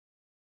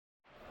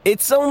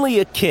It's only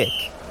a kick,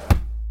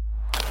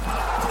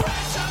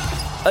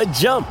 a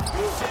jump,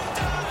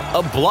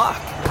 a block.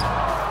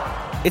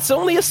 It's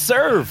only a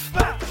serve.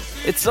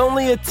 It's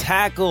only a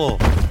tackle,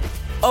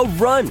 a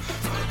run.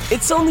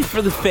 It's only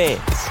for the fans.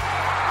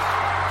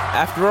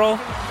 After all,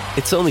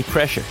 it's only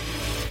pressure.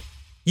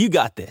 You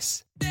got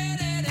this.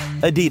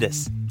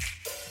 Adidas.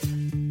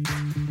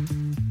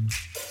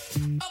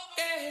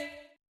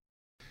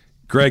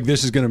 Greg,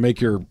 this is going to make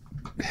your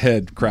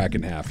head crack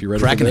in half. You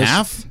ready crack for this? in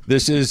half?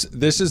 This is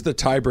the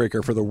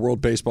tiebreaker for the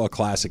World Baseball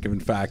Classic. If in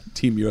fact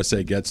Team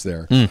USA gets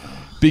there.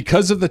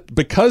 Because the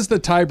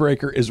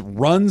tiebreaker is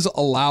runs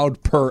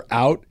allowed per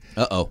out.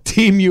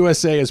 Team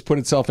USA has put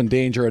itself in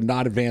danger of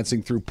not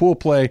advancing through pool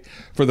play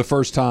for the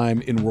first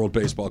time in World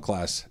Baseball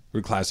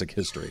Classic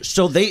history.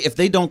 So if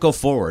they don't go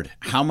forward,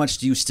 how much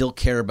do you still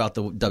care about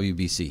the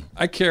WBC?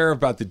 I care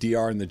about the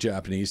DR and the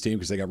Japanese team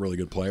because they got really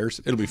good players.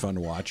 It'll be fun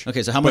to watch.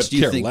 Okay, so how much do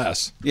you think?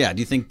 Less. Yeah,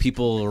 do you think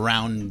people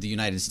around the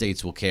United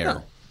States will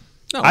care?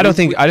 No, I don't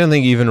think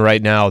even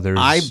right now there's.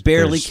 I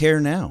barely care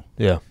now.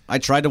 Yeah, I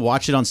tried to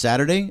watch it on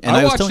Saturday, and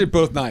I watched it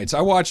both nights.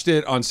 I watched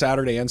it on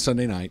Saturday and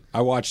Sunday night.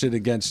 I watched it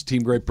against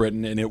Team Great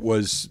Britain, and it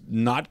was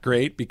not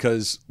great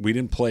because we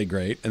didn't play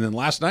great. And then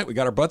last night we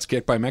got our butts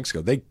kicked by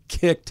Mexico. They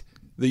kicked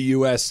the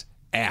U.S.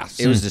 ass.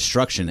 It was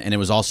destruction, and it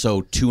was also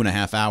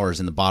 2.5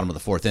 hours in the bottom of the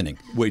fourth inning.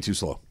 Way too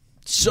slow.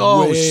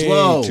 So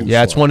slow.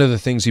 Yeah, it's one of the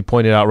things he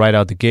pointed out right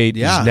out the gate.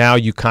 Yeah. Is now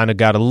you kind of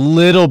got a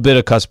little bit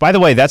of cusp. By the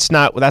way, that's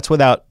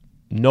without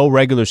no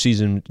regular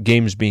season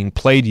games being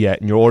played yet,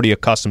 and you're already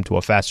accustomed to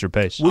a faster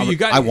pace. Well,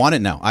 I want it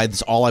now.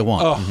 That's all I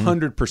want.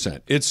 100%.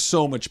 It's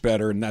so much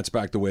better, and that's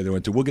back the way they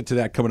went to. We'll get to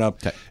that coming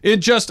up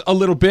in just a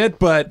little bit,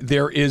 but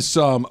there is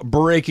some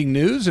breaking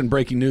news, and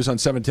breaking news on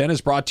 710 is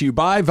brought to you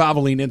by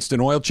Valvoline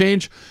Instant Oil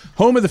Change,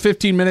 home of the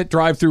 15-minute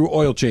drive-through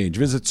oil change.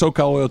 Visit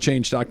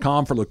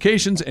SoCalOilChange.com for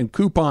locations and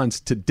coupons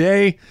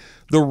today.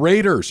 The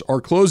Raiders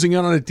are closing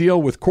in on a deal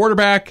with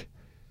quarterback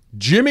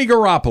Jimmy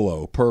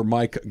Garoppolo, per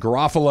Mike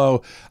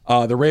Garofalo.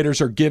 The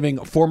Raiders are giving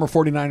former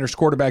 49ers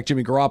quarterback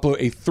Jimmy Garoppolo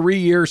a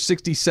 3-year,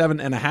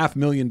 $67.5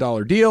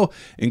 million deal,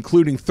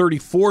 including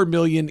 $34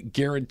 million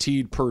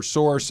guaranteed per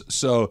source.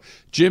 So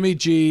Jimmy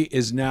G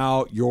is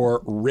now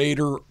your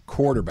Raider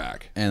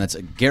quarterback. And that's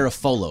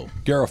Garofalo.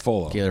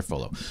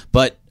 Garofalo.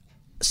 But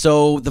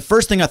so the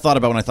first thing I thought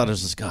about when I thought it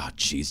was just, oh,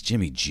 geez,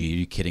 Jimmy G, are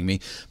you kidding me?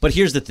 But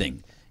here's the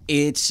thing.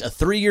 It's a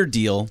 3-year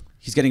deal.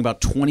 He's getting about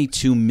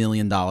 $22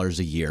 million a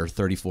year,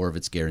 34 of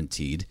it's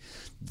guaranteed.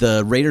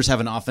 The Raiders have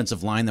an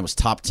offensive line that was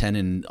top 10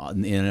 in the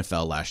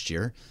NFL last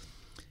year.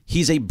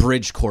 He's a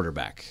bridge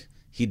quarterback.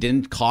 He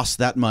didn't cost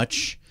that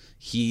much.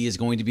 He is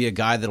going to be a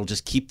guy that'll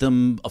just keep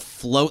them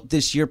afloat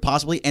this year,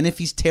 possibly. And if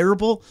he's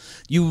terrible,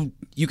 you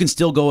can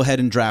still go ahead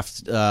and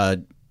draft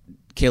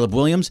Caleb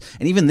Williams.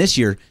 And even this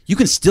year, you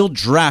can still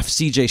draft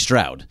C.J.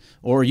 Stroud,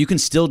 or you can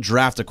still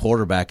draft a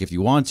quarterback if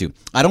you want to.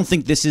 I don't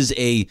think this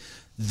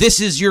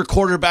is your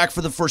quarterback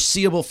for the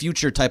foreseeable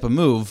future type of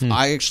move.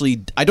 I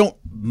don't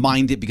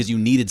mind it because you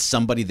needed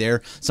somebody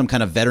there, some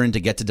kind of veteran to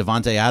get to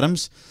Devontae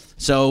Adams.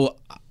 So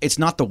it's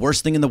not the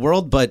worst thing in the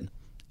world, but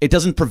it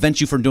doesn't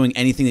prevent you from doing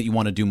anything that you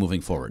want to do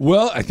moving forward.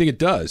 Well, I think it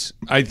does.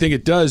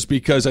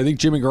 Because I think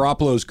Jimmy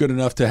Garoppolo is good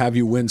enough to have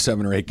you win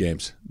 7 or 8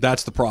 games.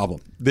 That's the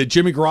problem. That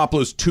Jimmy Garoppolo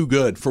is too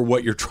good for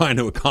what you're trying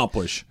to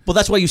accomplish. Well,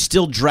 that's why you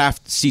still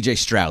draft C.J.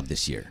 Stroud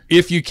this year.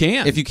 If you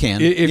can. If you can.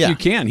 You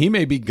can. He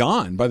may be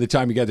gone by the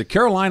time you get to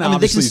Carolina.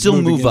 They can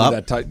still move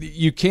up.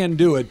 You can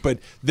do it, but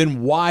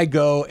then why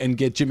go and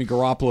get Jimmy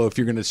Garoppolo if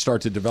you're going to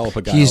start to develop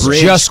a guy? He's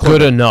just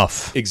good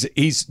enough.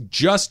 He's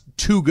just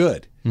too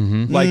good.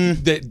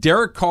 Like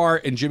Derek Carr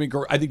and Jimmy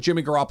Garoppolo. I think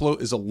Jimmy Garoppolo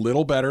is a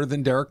little better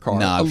than Derek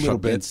Carr. A little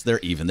bit. They're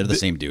even. They're the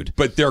same dude.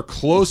 But they're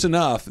close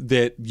enough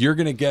that you're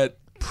going to get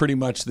pretty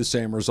much the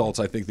same results,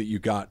 I think, that you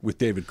got with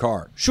David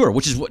Carr. Sure,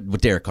 which is what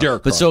Derek Carr.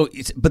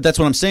 But that's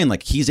what I'm saying.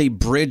 Like, he's a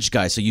bridge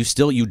guy. So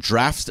you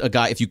draft a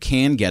guy if you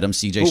can get him,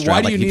 C.J.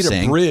 Stroud. Why do you need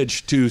a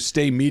bridge to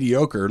stay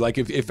mediocre? Like,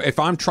 if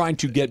I'm trying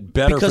to get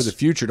better for the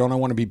future, don't I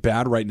want to be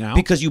bad right now?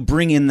 Because you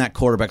bring in that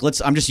quarterback.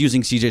 I'm just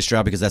using C.J.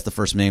 Stroud because that's the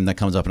first name that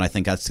comes up, and I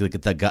think that's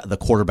the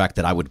quarterback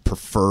that I would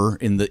prefer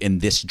in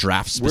this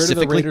draft specifically.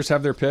 Where do the Raiders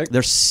have their pick?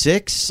 They're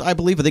 6, I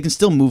believe, but they can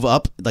still move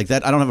up like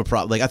that. I don't have a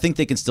problem. Like, I think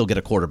they can still get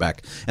a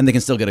quarterback, and they can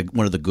still get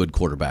one of the good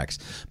quarterbacks.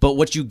 But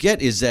what you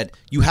get is that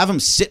you have him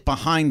sit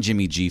behind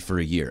Jimmy G for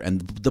a year.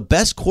 And the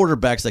best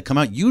quarterbacks that come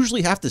out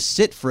usually have to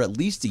sit for at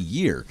least a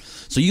year.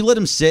 So you let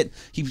him sit.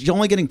 He's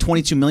only getting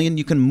 $22 million.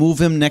 You can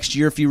move him next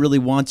year if you really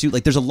want to.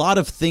 Like, there's a lot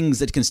of things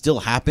that can still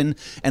happen,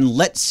 and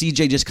let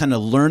CJ just kind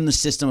of learn the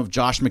system of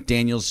Josh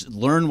McDaniels,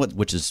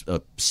 which is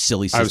a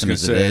silly system. I was going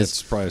to say, it is.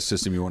 it's probably a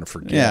system you want to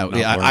forget. Yeah,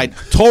 I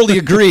totally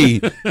agree.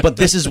 But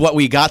this is what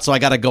we got, so I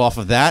got to go off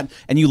of that.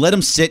 And you let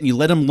him sit and you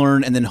let him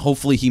learn, and then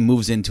hopefully he moves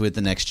moves into it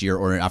the next year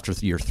or after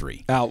year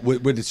 3. Al,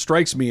 what it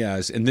strikes me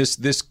as, and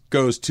this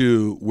goes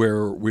to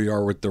where we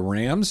are with the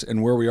Rams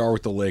and where we are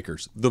with the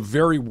Lakers. The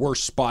very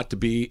worst spot to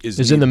be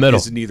is in the middle.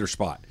 Is in either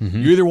spot.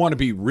 You either want to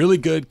be really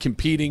good,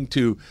 competing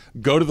to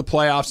go to the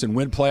playoffs and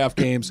win playoff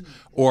games,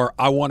 or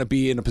I want to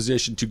be in a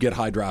position to get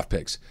high draft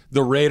picks.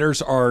 The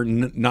Raiders are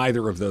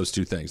neither of those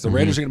two things. The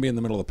Raiders are going to be in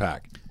the middle of the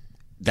pack.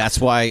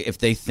 That's why if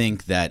they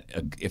think that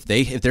if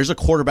there's a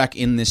quarterback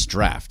in this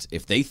draft,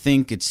 if they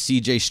think it's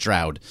C.J.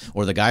 Stroud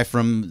or the guy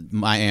from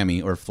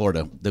Miami or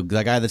Florida, the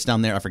guy that's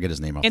down there, I forget his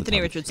name.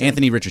 Anthony Richardson.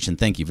 Anthony Richardson,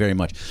 thank you very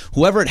much.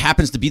 Whoever it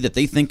happens to be that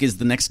they think is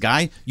the next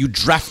guy, you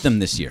draft them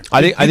this year.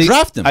 I think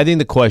draft them. I think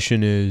the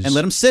question is, and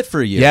let them sit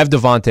for a year. You have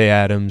Devontae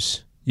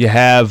Adams. You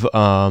have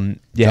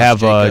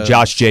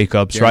Josh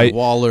Jacobs, Darren right?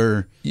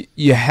 Waller.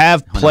 You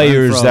have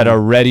players Renfro. that are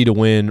ready to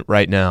win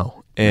right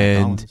now,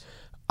 and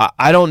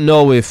I don't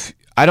know if.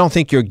 I don't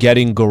think you're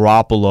getting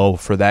Garoppolo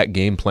for that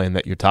game plan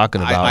that you're talking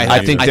about.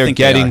 I think they're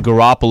getting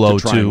Garoppolo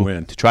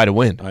to try to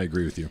win. I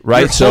agree with you.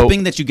 Right? You're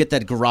hoping that you get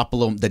that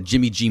Garoppolo, that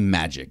Jimmy G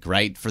magic,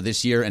 right, for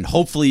this year, and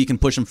hopefully you can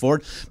push him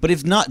forward. But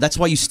if not, that's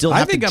why you still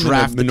have to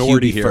draft the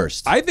QB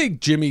first. I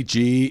think Jimmy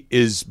G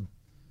is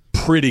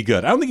pretty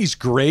good. I don't think he's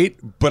great,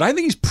 but I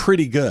think he's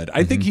pretty good.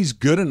 I think he's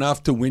good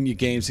enough to win you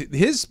games.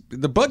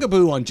 The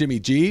bugaboo on Jimmy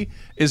G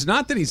is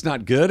not that he's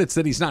not good, it's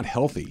that he's not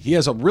healthy. He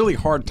has a really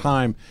hard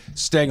time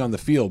staying on the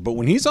field, but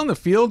when he's on the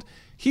field,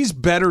 he's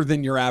better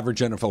than your average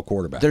NFL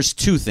quarterback. There's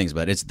two things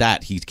about it. It's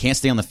that he can't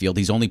stay on the field.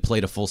 He's only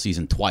played a full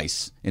season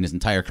twice in his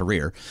entire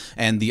career.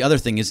 And the other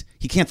thing is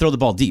he can't throw the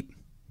ball deep.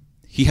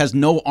 He has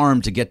no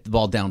arm to get the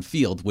ball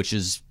downfield, which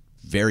is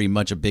very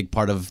much a big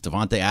part of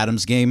Devontae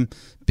Adams' game,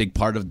 big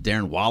part of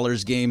Darren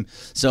Waller's game.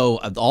 So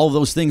all of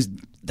those things,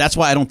 that's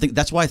why I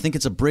think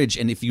it's a bridge.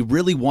 And if you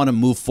really want to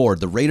move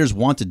forward, the Raiders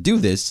want to do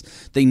this,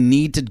 they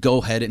need to go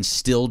ahead and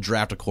still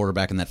draft a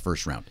quarterback in that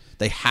first round.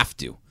 They have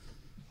to.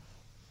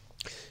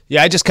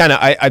 Yeah, I just kind of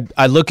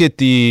I look at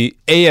the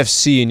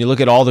AFC and you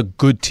look at all the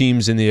good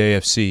teams in the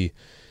AFC,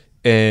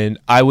 and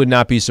I would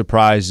not be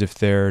surprised if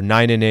they're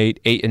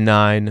 9-8,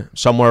 8-9,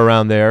 somewhere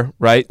around there,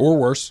 right? Or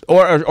worse,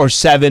 or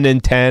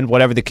 7-10,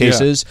 whatever the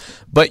case is.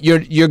 But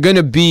you're going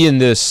to be in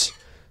this.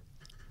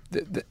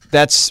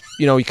 That's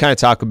you kind of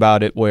talk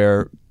about it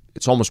where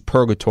it's almost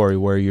purgatory,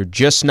 where you're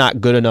just not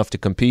good enough to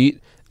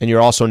compete, and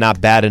you're also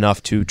not bad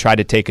enough to try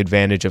to take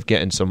advantage of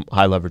getting some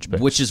high leverage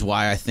picks. Which is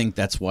why I think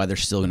that's why they're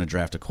still going to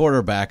draft a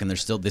quarterback, and they're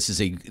still this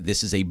is a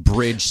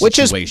bridge situation. Which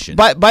is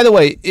by the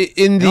way,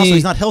 and also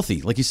he's not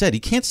healthy, like you said, he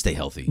can't stay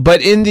healthy.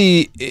 But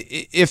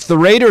if the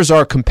Raiders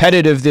are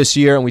competitive this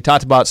year, and we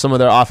talked about some of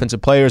their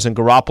offensive players, and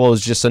Garoppolo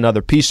is just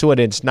another piece to it,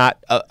 and it's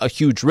not a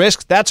huge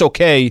risk. That's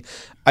okay.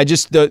 I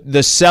just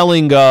the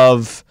selling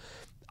of.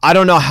 I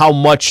don't know how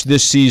much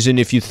this season,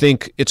 if you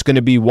think it's going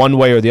to be one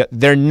way or the other,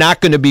 they're not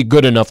going to be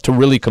good enough to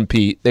really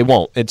compete. They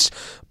won't. It's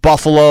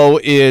Buffalo,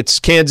 it's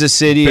Kansas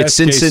City, it's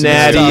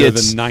Cincinnati.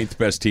 It's the ninth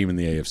best team in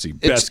the AFC.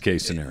 Best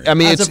case scenario. I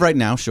mean, as of right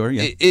now, sure,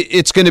 yeah.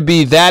 It's going to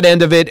be that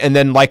end of it, and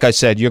then, like I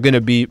said, you're going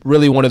to be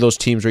really one of those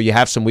teams where you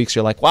have some weeks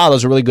you're like, wow, that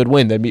was a really good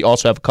win. Then you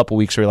also have a couple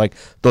weeks where you're like,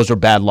 those are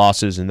bad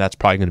losses, and that's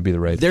probably going to be the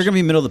Raiders. They're going to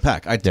be middle of the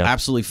pack. I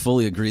absolutely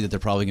fully agree that they're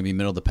probably going to be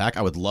middle of the pack.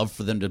 I would love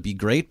for them to be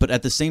great, but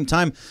at the same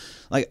time,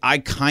 like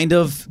I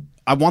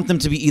want them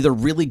to be either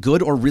really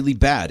good or really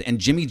bad, and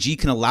Jimmy G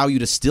can allow you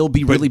to still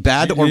be really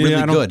bad or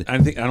really good. I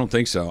don't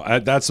think so.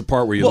 That's the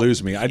part where you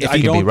lose me. He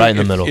can be right in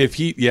the middle.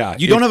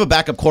 You don't have a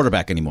backup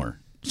quarterback anymore.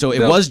 So it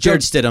was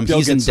Jared Stidham.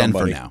 He's in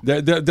Denver now.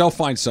 They'll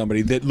find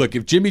somebody. Look,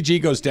 if Jimmy G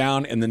goes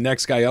down and the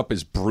next guy up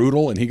is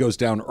brutal and he goes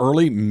down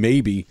early,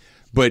 maybe.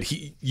 But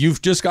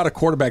you've just got a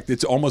quarterback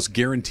that's almost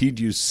guaranteed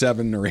you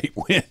 7 or 8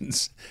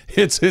 wins.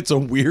 It's a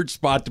weird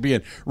spot to be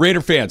in. Raider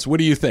fans, what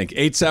do you think?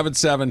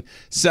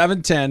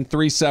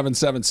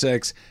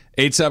 877-710-3776,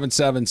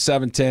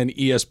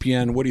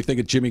 877-710-ESPN. What do you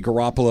think of Jimmy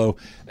Garoppolo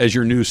as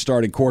your new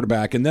starting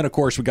quarterback? And then, of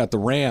course, we got the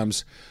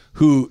Rams,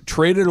 who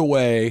traded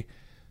away.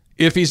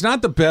 If he's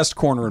not the best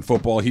corner in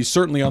football, he's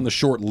certainly on the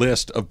short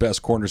list of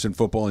best corners in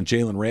football, and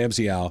Jalen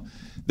Ramsey, Al.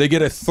 They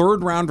get a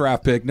third-round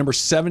draft pick, number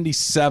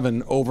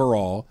 77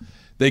 overall.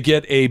 They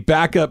get a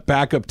backup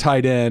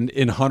tight end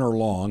in Hunter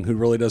Long, who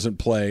really doesn't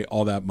play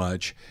all that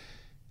much.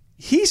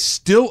 He's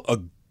still a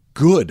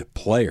good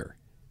player.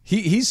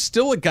 He's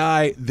still a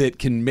guy that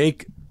can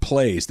make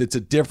plays, that's a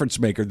difference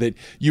maker, that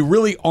you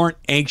really aren't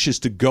anxious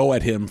to go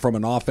at him from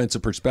an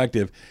offensive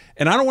perspective.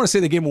 And I don't want to say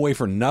they gave him away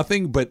for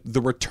nothing, but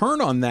the return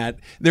on that,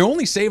 they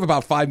only save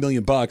about $5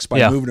 million by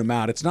moving him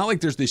out. It's not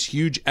like there's this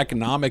huge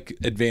economic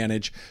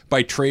advantage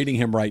by trading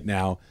him right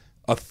now.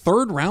 A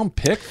third-round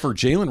pick for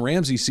Jalen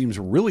Ramsey seems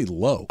really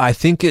low. I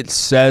think it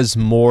says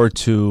more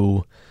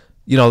to,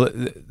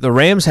 the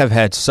Rams have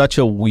had such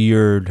a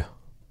weird.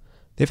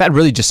 They've had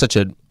really just such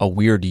a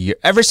weird year.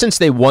 Ever since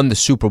they won the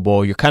Super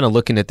Bowl, you're kind of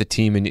looking at the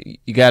team and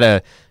you got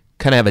to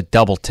kind of have a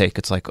double take.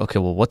 It's like, okay,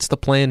 well, what's the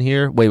plan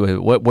here? Wait,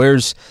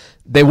 where's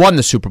 – they won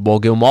the Super Bowl,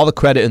 give them all the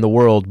credit in the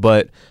world,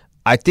 but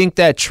I think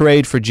that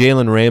trade for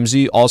Jalen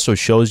Ramsey also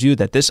shows you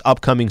that this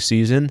upcoming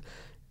season –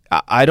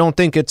 I don't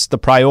think it's the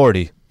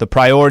priority. The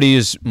priority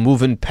is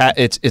moving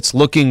it's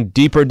looking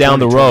deeper down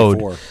the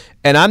road.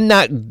 And I'm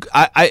not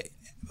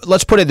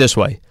let's put it this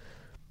way.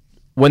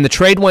 When the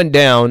trade went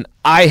down,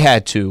 I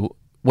had to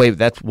wait,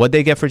 that's what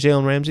they get for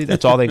Jalen Ramsey?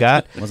 That's all they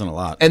got? It wasn't a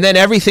lot. And then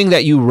everything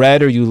that you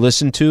read or you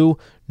listened to,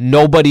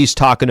 nobody's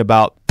talking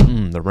about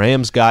the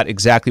Rams got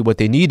exactly what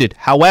they needed.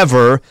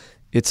 However,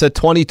 it's a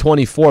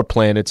 2024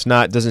 plan. It's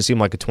not. Doesn't seem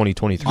like a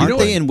 2023 Aren't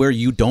plan. they in where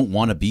you don't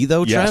want to be,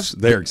 though, Trev? Yes,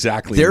 they're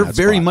exactly. They're in that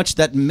very spot. much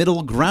that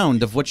middle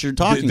ground of what you're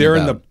talking They're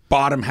about. in the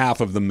bottom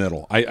half of the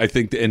middle. I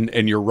think,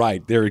 and you're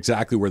right. They're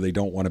exactly where they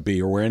don't want to be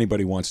or where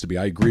anybody wants to be.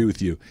 I agree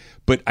with you.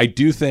 But I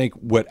do think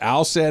what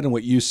Al said and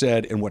what you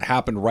said and what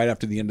happened right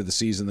after the end of the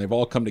season, they've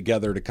all come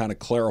together to kind of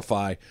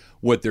clarify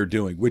what they're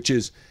doing, which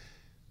is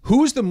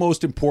who's the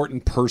most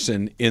important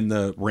person in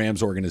the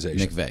Rams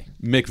organization?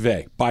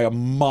 McVay by a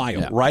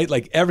mile, right?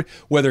 Like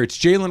whether it's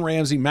Jalen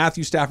Ramsey,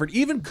 Matthew Stafford,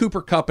 even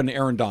Cooper Kupp and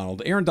Aaron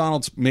Donald. Aaron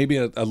Donald's maybe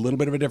a little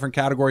bit of a different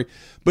category,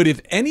 but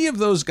if any of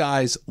those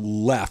guys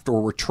left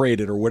or were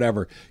traded or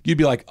whatever, you'd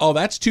be like, oh,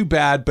 that's too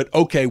bad, but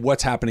okay,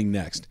 what's happening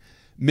next?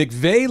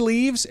 McVay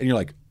leaves, and you're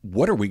like,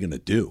 what are we going to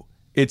do?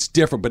 It's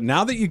different. But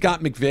now that you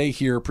got McVay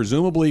here,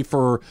 presumably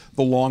for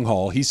the long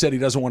haul, he said he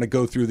doesn't want to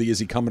go through the is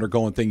he coming or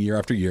going thing year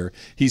after year.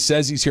 He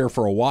says he's here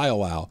for a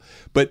while, Al.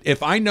 But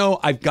if I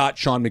know I've got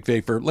Sean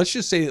McVay for, let's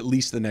just say at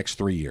least the next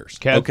 3 years,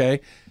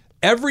 okay?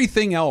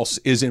 Everything else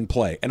is in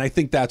play, and I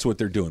think that's what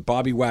they're doing.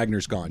 Bobby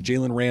Wagner's gone.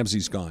 Jalen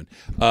Ramsey's gone.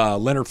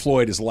 Leonard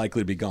Floyd is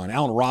likely to be gone.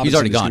 Allen Robinson He's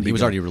already is gone. He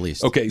was gone. already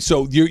released. Okay,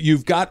 so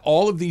you've got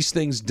all of these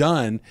things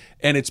done,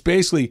 and it's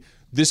basically –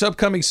 this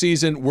upcoming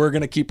season, we're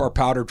going to keep our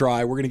powder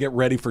dry. We're going to get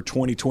ready for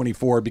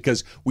 2024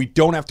 because we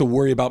don't have to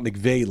worry about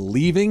McVay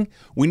leaving.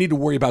 We need to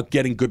worry about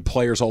getting good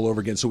players all over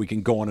again so we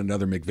can go on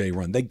another McVay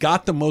run. They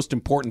got the most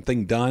important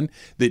thing done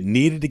that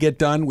needed to get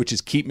done, which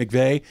is keep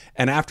McVay.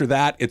 And after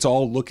that, it's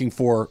all looking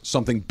for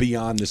something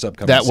beyond this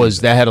upcoming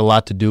season. That had a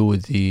lot to do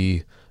with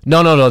the...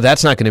 No,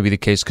 that's not going to be the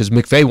case because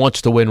McVay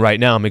wants to win right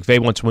now.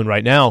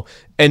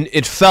 And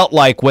it felt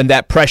like when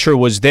that pressure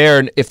was there,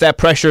 and if that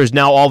pressure is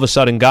now all of a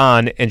sudden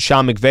gone, and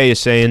Sean McVay is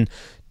saying,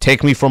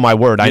 take me for my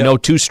word. Yep. I know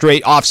 2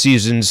 straight off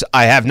seasons,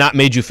 I have not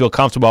made you feel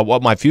comfortable about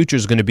what my future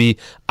is going to be.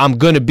 I'm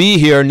going to be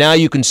here. Now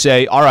you can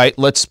say, all right,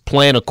 let's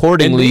plan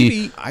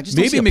accordingly. And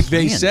maybe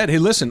McVay said, hey,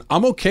 listen,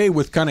 I'm okay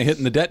with kind of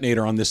hitting the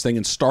detonator on this thing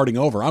and starting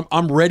over.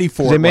 I'm ready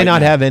for it. They may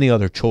not have any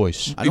other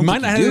choice. You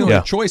might not have any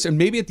other choice. And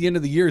maybe at the end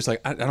of the year, it's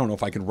like, I don't know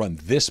if I can run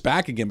this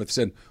back again. But they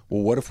said,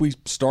 well, what if we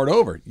start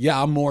over?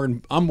 Yeah, I'm more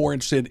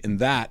interested in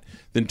that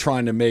than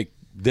trying to make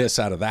this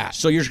out of that.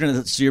 So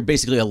you're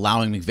basically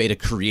allowing McVay to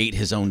create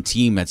his own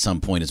team at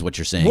some point, is what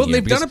you're saying. Well,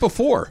 they've done it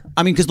before.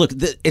 I mean, because look,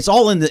 it's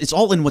all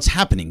in what's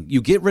happening.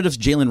 You get rid of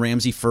Jalen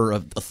Ramsey for a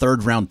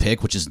 3rd round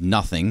pick, which is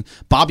nothing.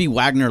 Bobby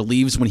Wagner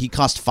leaves when he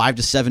cost $5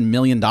 to $7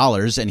 million,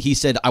 and he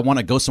said, "I want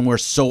to go somewhere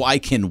so I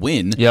can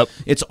win." Yep,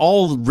 it's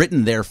all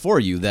written there for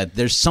you that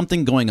there's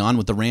something going on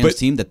with the Rams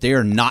team that they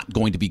are not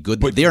going to be good.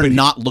 They are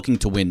not looking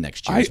to win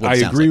next year. I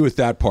agree with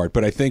that part,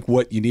 but I think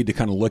what you need to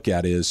kind of look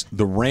at is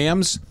the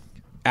Rams.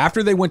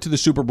 After they went to the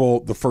Super Bowl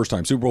the first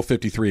time, Super Bowl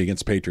 53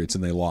 against the Patriots,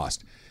 and they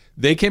lost,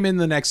 they came in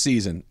the next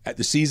season, at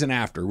the season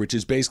after, which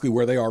is basically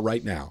where they are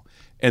right now,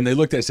 and they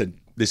looked at it and said,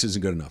 this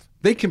isn't good enough.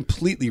 They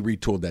completely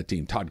retooled that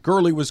team. Todd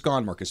Gurley was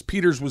gone. Marcus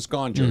Peters was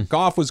gone. Jared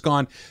Goff was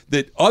gone.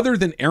 That other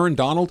than Aaron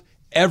Donald,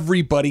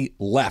 everybody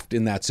left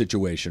in that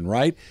situation,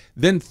 right?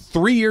 Then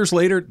 3 years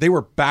later, they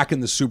were back in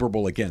the Super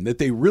Bowl again. That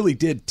they really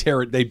did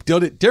tear it. They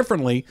did it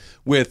differently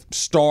with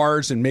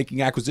stars and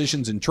making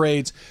acquisitions and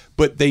trades,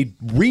 but they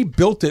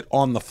rebuilt it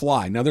on the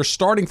fly. Now, they're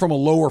starting from a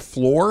lower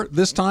floor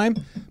this time,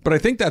 but I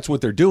think that's what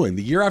they're doing.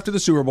 The year after the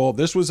Super Bowl,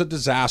 this was a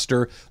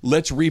disaster.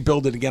 Let's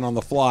rebuild it again on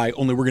the fly,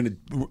 only we're going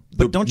to –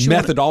 the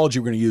methodology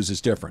we're going to use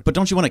is different. But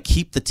don't you want to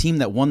keep the team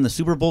that won the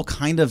Super Bowl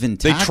kind of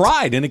intact? They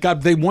tried, and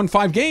they won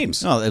 5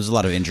 games. Oh, there's a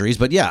lot of injuries.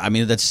 But yeah, I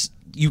mean, that's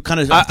you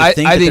kind of have to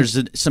think that there's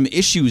some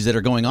issues that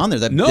are going on there.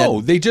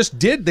 They just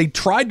did. They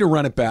tried to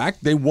run it back.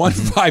 They won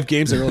 5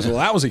 games. They realized, well,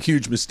 that was a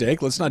huge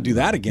mistake. Let's not do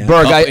that again.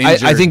 Berg,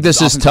 I think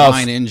this is tough.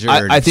 Injured,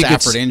 I think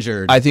Stafford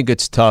injured. I think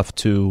it's tough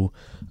to.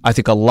 I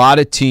think a lot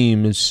of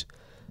teams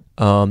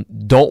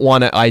don't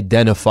want to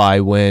identify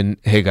when,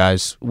 hey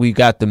guys, we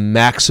got the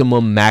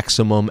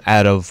maximum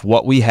out of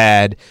what we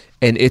had.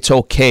 And it's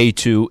okay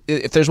to,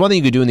 if there's one thing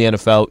you can do in the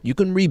NFL, you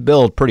can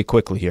rebuild pretty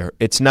quickly here.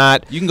 It's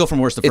not. You can go from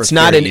worst to first. It's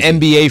not an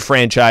NBA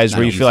franchise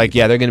where you feel like,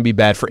 they're going to be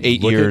bad for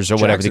 8 years or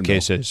whatever the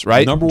case is,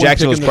 right?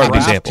 Jacksonville's a perfect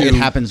example. It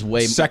happens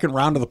way. Second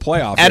round of the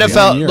playoffs.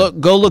 NFL,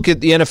 go look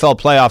at the NFL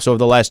playoffs over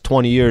the last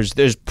 20 years.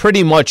 There's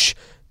pretty much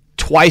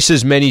twice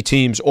as many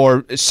teams,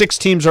 or 6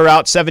 teams are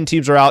out, 7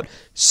 teams are out,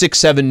 6,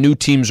 7 new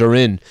teams are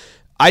in.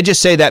 I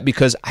just say that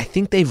because I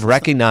think they've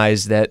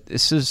recognized that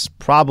this is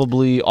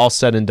probably all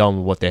said and done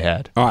with what they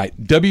had. All right,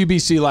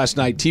 WBC last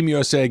night, Team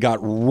USA got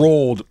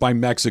rolled by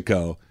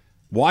Mexico.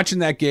 Watching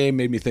that game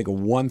made me think of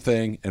one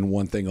thing and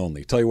one thing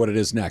only. Tell you what it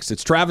is next.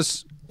 It's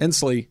Travis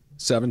Hensley,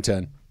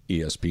 710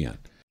 ESPN.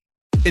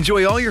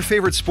 Enjoy all your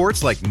favorite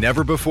sports like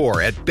never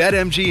before at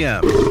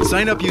BetMGM.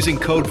 Sign up using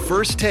code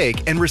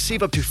FIRSTTAKE and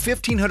receive up to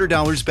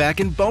 $1,500 back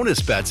in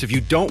bonus bets if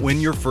you don't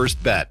win your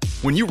first bet.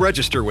 When you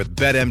register with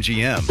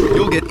BetMGM,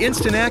 you'll get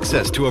instant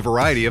access to a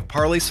variety of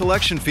parlay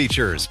selection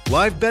features,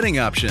 live betting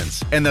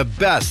options, and the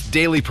best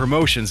daily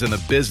promotions in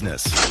the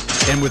business.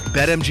 And with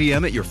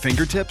BetMGM at your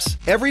fingertips,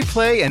 every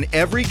play and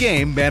every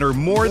game matter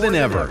more than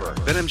ever.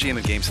 BetMGM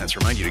and GameSense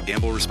remind you to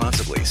gamble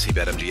responsibly. See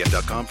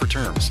BetMGM.com for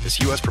terms.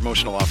 This U.S.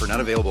 promotional offer not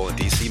available in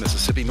D.C.,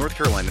 Mississippi, North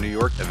Carolina, New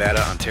York,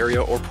 Nevada,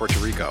 Ontario, or Puerto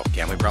Rico.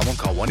 Gambling problem?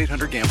 Call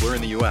 1-800-GAMBLER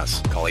in the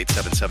U.S. Call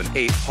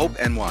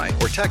 877-8-HOPE-NY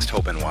or text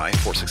HOPE-NY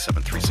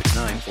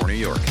 467-369 for New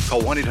York.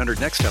 Call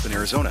 1-800-NEXT-STEP in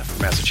Arizona.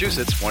 For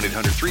Massachusetts,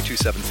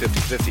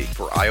 1-800-327-5050.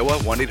 For Iowa,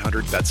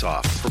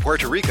 1-800-BETS-OFF. For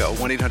Puerto Rico,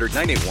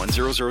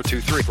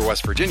 1-800-981-0023. For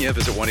West Virginia,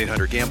 visit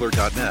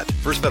 1-800-GAMBLER.net.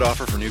 First bet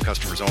offer for new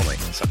customers only.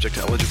 Subject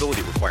to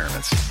eligibility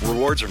requirements.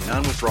 Rewards are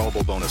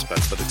non-withdrawable bonus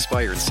bets that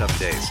expire in 7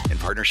 days. In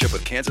partnership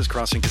with Kansas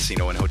Crossing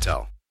Casino and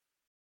Hotel.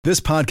 This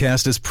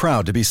podcast is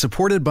proud to be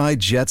supported by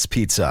Jets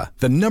Pizza,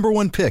 the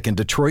 #1 pick in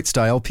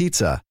Detroit-style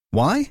pizza.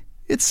 Why?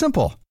 It's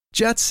simple.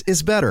 Jets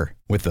is better.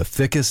 With the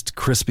thickest,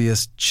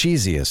 crispiest,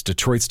 cheesiest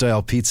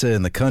Detroit-style pizza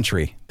in the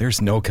country,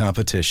 there's no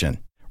competition.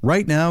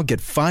 Right now,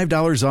 get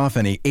 $5 off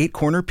any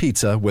 8-corner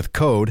pizza with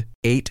code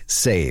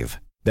 8SAVE.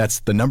 That's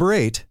the number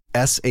 8,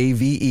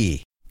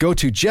 S-A-V-E. Go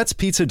to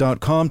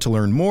jetspizza.com to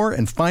learn more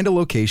and find a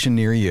location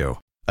near you.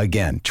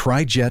 Again,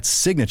 try Jet's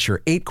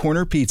signature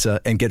 8-corner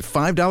pizza and get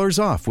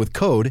 $5 off with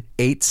code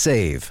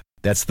 8SAVE.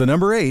 That's the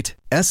number 8,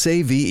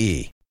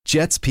 S-A-V-E.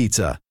 Jet's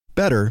Pizza.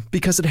 Better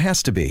because it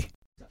has to be.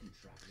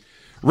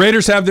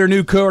 Raiders have their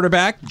new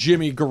quarterback,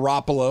 Jimmy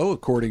Garoppolo.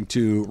 According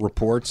to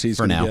reports, he's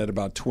going to get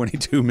about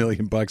 $22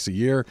 million a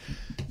year.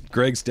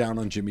 Greg's down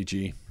on Jimmy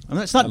G.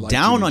 It's not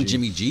down on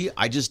Jimmy G.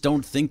 I just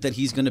don't think that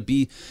he's going to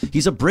be.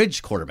 He's a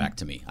bridge quarterback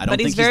to me. I don't.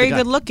 But he's very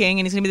good looking,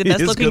 and he's going to be the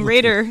best looking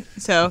Raider.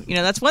 So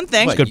that's one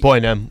thing. That's a good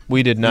point, Em.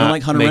 We did not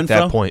make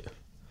that point.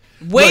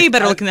 Way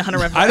better looking than Hunter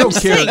Renfrow. I don't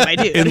care.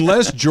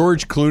 Unless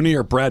George Clooney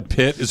or Brad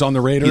Pitt is on the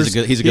Raiders,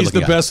 he's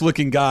the best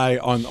looking guy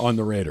on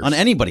the Raiders. On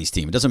anybody's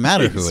team. It doesn't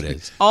matter who it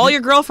is. All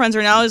your girlfriends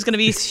are now going to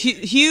be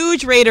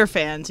huge Raider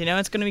fans.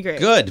 It's going to be great.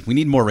 Good. We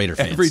need more Raider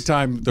fans. Every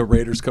time the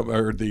Raiders come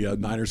or the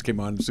Niners came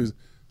on,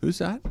 who's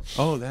that?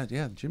 Oh,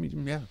 Jimmy.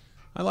 Yeah.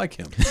 I like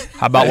him.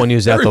 How about when he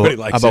was at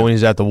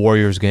the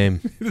Warriors game?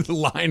 The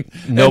line.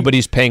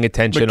 Nobody's paying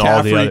attention. McCaffrey,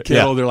 all the other.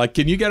 Kittle, they're like,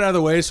 can you get out of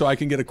the way so I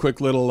can get a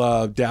quick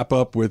little dap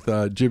up with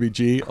Jimmy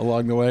G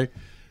along the way?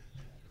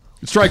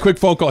 Let's try a quick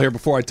phone call here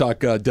before I talk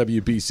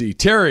WBC.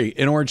 Terry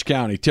in Orange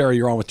County. Terry,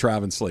 you're on with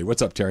Travis Lee.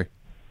 What's up, Terry?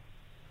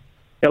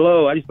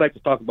 Hello. I just like to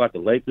talk about the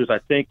Lakers. I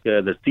think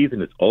the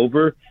season is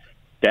over.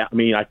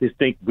 I just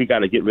think we got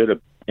to get rid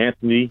of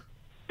Anthony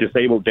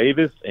Disabled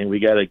Davis, and we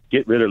got to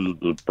get rid of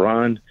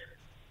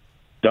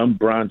dumb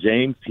LeBron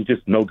James. He's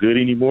just no good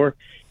anymore,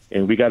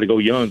 and we got to go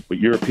young with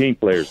European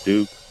players,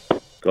 dude.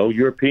 Go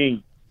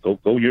European. Go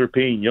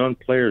European young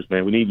players,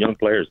 man. We need young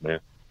players, man.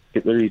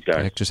 Get rid of these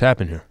guys. It just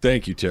happened here.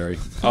 Thank you, Terry.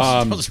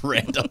 That was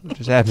random.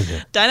 Just happened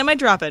here. Dynamite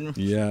dropping.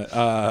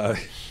 Yeah.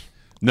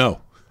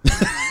 No.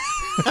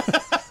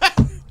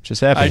 Just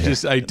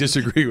happened. I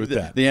disagree with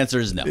that. The answer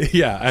is no.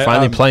 Yeah.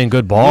 Finally playing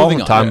good ball.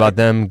 Talking about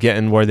them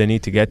getting where they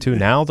need to get to.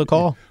 Now the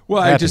call.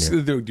 Well,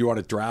 do you want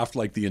to draft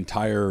like the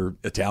entire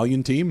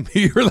Italian team?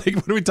 You're like,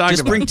 what are we talking about?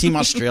 Just bring Team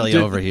Australia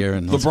over here.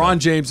 And LeBron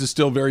James is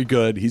still very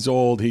good. He's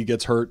old. He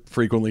gets hurt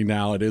frequently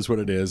now. It is what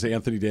it is.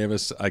 Anthony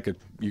Davis,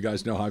 you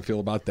guys know how I feel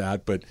about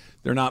that, but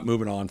they're not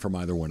moving on from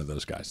either one of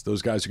those guys.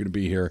 Those guys are going to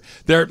be here.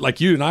 They're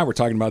like you and I were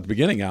talking about at the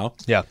beginning, Al.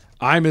 Yeah.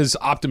 I'm as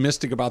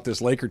optimistic about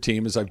this Laker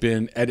team as I've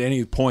been at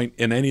any point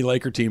in any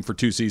Laker team for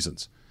 2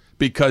 seasons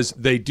because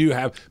they do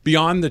have,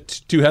 beyond the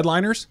 2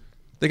 headliners,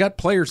 they got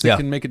players that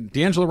can make it.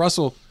 D'Angelo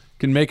Russell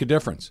can make a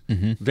difference.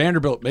 Mm-hmm.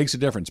 Vanderbilt makes a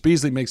difference.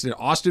 Beasley makes a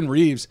difference. Austin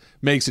Reeves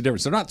makes a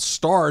difference. They're not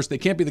stars. They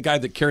can't be the guy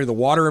that carry the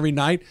water every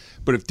night.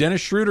 But if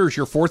Dennis Schroeder is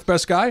your 4th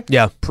best guy,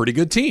 pretty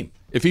good team.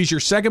 If he's your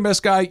 2nd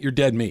best guy, you're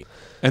dead meat.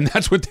 And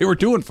that's what they were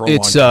doing for a long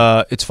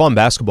time. It's fun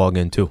basketball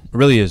again, too. It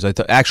really is. Like,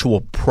 the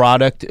actual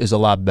product is a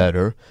lot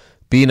better.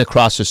 Being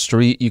across the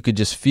street, you could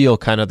just feel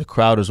kind of the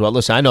crowd as well.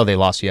 Listen, I know they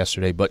lost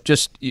yesterday, but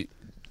just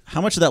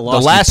how much of that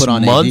loss the last put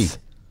on month AD?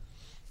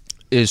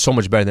 Is so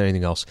much better than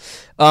anything else.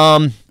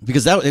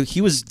 Because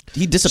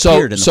he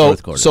disappeared in the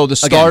fourth quarter. So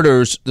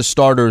the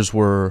starters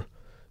were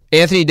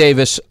Anthony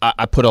Davis.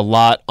 I put a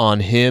lot on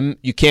him.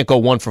 You can't go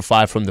 1 for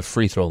 5 from the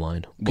free throw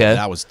line. Okay, well,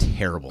 that was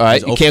terrible. All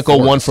right, you can't go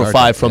 1 for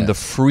 5 from the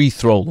free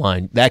throw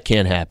line. That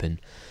can't happen.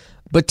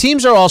 But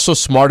teams are also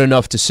smart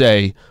enough to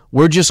say,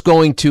 we're just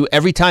going to,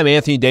 every time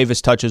Anthony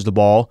Davis touches the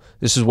ball,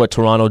 this is what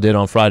Toronto did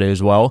on Friday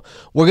as well,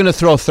 we're going to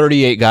throw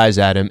 38 guys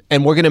at him,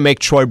 and we're going to make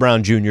Troy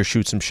Brown Jr.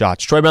 shoot some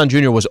shots. Troy Brown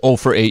Jr. was 0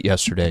 for 8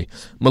 yesterday.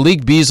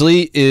 Malik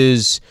Beasley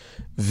is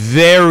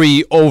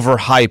very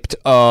overhyped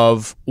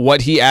of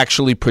what he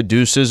actually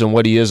produces and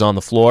what he is on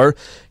the floor.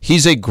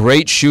 He's a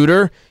great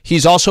shooter.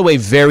 He's also a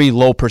very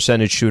low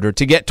percentage shooter.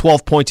 To get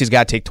 12 points, he's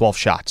got to take 12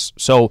 shots.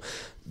 So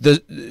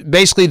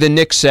basically the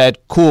Knicks said,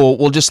 cool,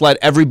 we'll just let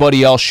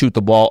everybody else shoot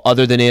the ball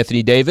other than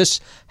Anthony Davis.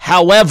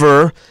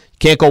 However,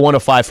 can't go 1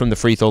 of 5 from the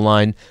free throw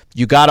line.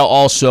 You got to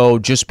also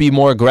just be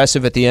more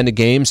aggressive at the end of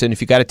games, and if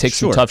you got to take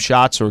some tough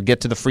shots or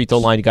get to the free throw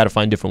line, you got to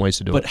find different ways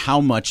to do it. But how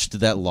much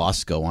did that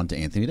loss go on to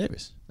Anthony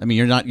Davis? I mean,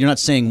 you're not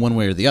saying one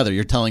way or the other.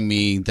 You're telling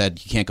me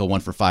that you can't go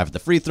 1 for 5 at the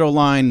free throw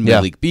line.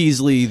 Malik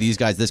Beasley, these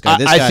guys, this guy,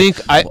 this guy. I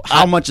think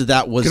how much of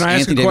that was Can I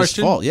ask Anthony a Davis'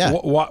 question? fault? Yeah.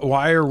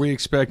 Why are we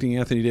expecting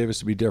Anthony Davis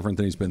to be different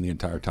than he's been the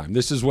entire time?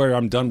 This is where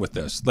I'm done with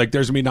this. Like,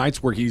 there's going to be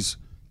nights where he's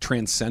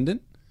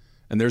transcendent,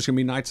 and there's going to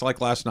be nights like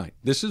last night.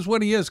 This is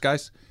what he is,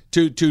 guys.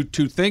 To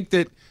think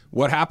that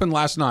what happened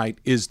last night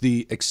is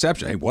the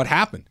exception. Hey, what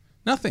happened?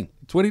 Nothing.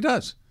 It's what he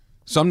does.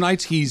 Some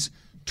nights he's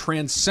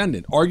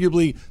transcendent,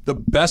 arguably the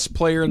best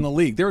player in the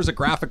league. There was a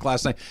graphic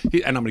last night,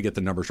 and I'm going to get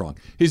the numbers wrong.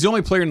 He's the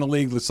only player in the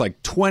league that's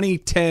like 20,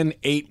 10,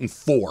 8, and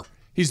 4.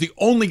 He's the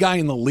only guy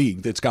in the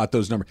league that's got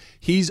those numbers.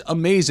 He's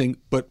amazing,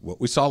 but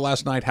what we saw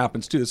last night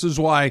happens too. This is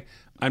why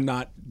I'm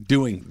not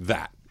doing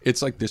that.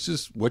 It's like, this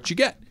is what you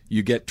get.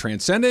 You get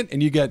transcendent,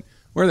 and you get,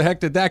 where the heck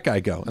did that guy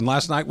go? And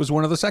last night was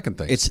one of the second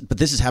things. But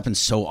this has happened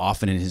so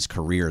often in his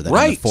career that in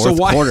right. the fourth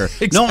quarter.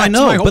 No, I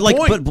know,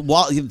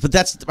 but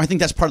that's I think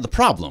that's part of the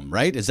problem,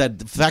 right? Is that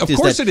the fact of is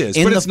course that it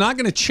is, but it's not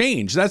going to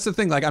change. That's the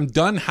thing. Like, I'm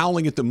done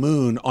howling at the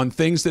moon on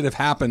things that have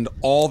happened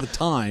all the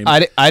time.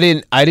 I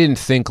didn't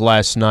think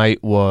last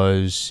night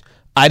was.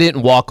 I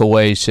didn't walk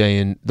away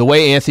saying the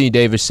way Anthony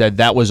Davis said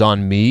that was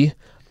on me.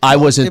 I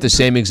wasn't the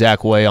same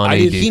exact way on AD.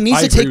 He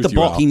needs to take the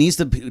ball. He needs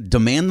to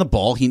demand the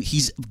ball.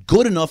 He's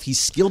good enough. He's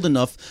skilled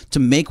enough to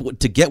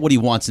get what he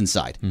wants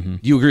inside. Mm-hmm.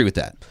 Do you agree with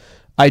that?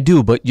 I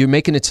do, but you're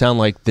making it sound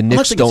like the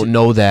Knicks don't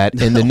know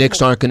that, and the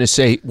Knicks aren't going to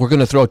say, we're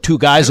going to throw 2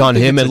 guys on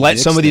him and let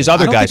some of these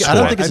other guys score.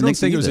 I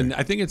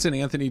think it's an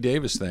Anthony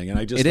Davis thing, and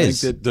I just think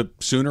that the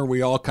sooner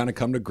we all kind of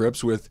come to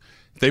grips with,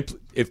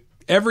 if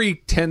every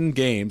 10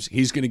 games,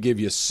 he's going to give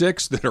you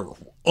 6 that are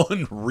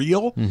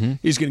unreal. Mm-hmm.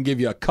 He's going to give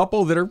you a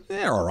couple that are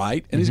all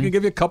right, and he's going to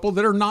give you a couple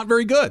that are not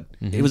very good.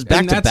 Mm-hmm. It was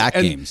back-to-back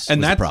games,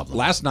 and that problem.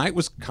 Last night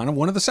was kind of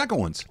one of the second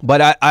ones.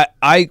 But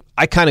I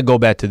kind of go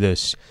back to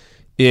this.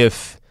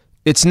 If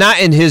it's not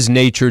in his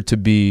nature to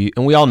be,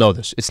 and we all know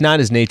this, it's not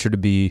his nature to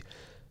be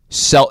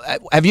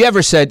have you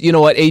ever said, you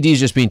know what, AD is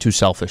just being too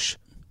selfish?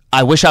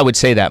 I wish I would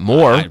say that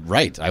more.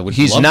 I would.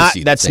 He's love not. To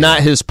see that's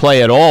not his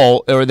play at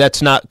all, or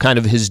that's not kind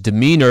of his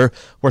demeanor.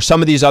 Where some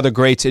of these other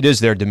greats, it is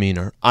their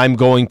demeanor. I'm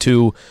going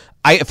to.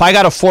 If I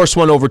got to force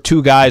one over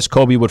 2 guys,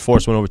 Kobe would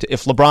force one over 2.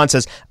 If LeBron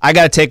says I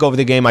got to take over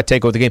the game, I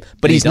take over the game.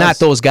 But he's not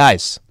those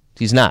guys.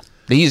 He's not.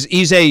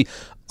 He's a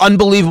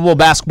unbelievable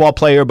basketball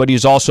player, but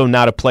he's also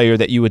not a player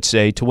that you would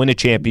say to win a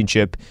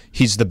championship,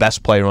 he's the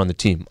best player on the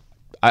team.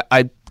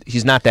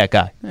 He's not that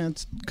guy. Yeah,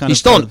 he's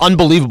still an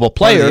unbelievable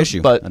player,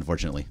 issue, but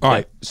unfortunately. All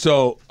right,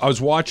 so I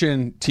was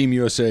watching Team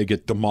USA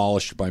get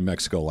demolished by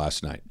Mexico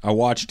last night. I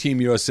watched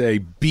Team USA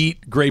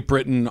beat Great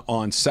Britain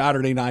on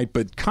Saturday night,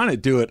 but kind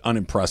of do it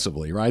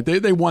unimpressively, right?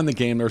 They won the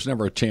game. There was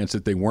never a chance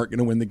that they weren't going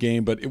to win the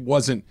game, but it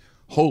wasn't,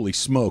 holy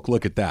smoke,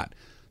 look at that.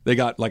 They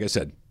got, like I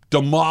said,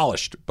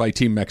 demolished by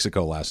Team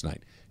Mexico last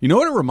night. You know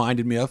what it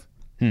reminded me of?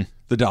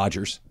 The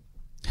Dodgers.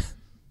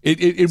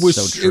 It was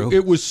so true.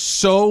 It was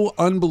so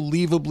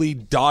unbelievably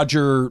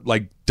Dodger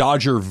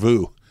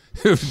vu,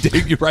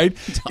 right?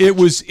 It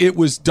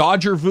was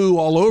Dodger vu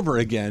all over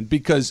again,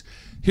 because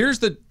here's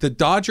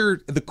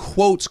the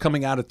quotes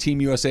coming out of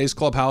Team USA's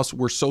clubhouse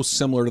were so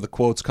similar to the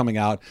quotes coming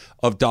out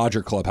of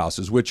Dodger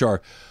clubhouses, which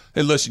are,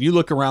 hey, listen, you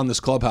look around this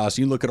clubhouse,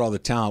 you look at all the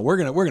talent. We're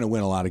gonna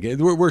win a lot of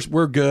games.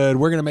 We're good.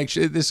 We're gonna make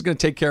sure this is gonna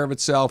take care of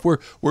itself. We're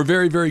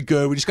very, very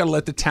good. We just got to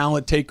let the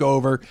talent take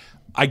over.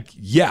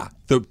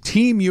 The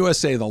Team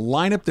USA, the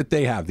lineup that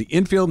they have, the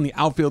infield and the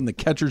outfield and the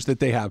catchers that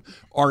they have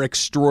are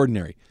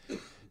extraordinary.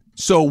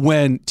 So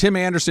when Tim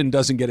Anderson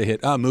doesn't get a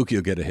hit, Mookie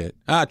will get a hit.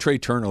 Trey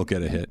Turner will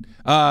get a hit.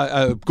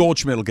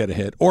 Goldschmidt will get a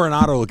hit.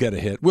 Arenado will get a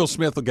hit. Will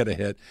Smith will get a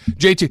hit.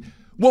 JT.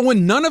 Well,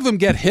 when none of them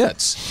get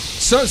hits,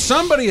 so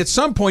somebody at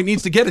some point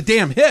needs to get a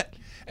damn hit.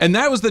 And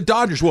that was the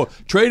Dodgers. Well,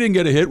 Trey didn't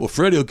get a hit. Well,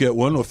 Freddie will get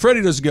one. Well,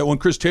 Freddie doesn't get one.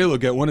 Chris Taylor will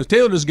get one. If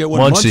Taylor doesn't get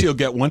one, Muncy will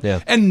get one.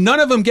 Yeah. And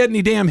none of them get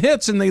any damn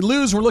hits, and they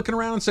lose. We're looking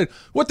around and saying,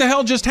 what the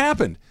hell just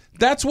happened?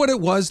 That's what it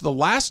was the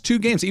last 2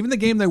 games. Even the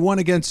game they won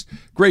against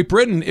Great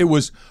Britain, it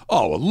was,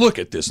 well, look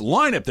at this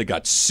lineup. They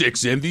got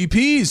 6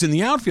 MVPs in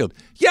the outfield.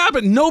 Yeah,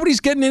 but nobody's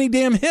getting any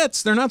damn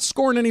hits. They're not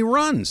scoring any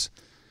runs.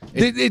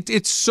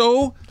 It's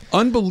so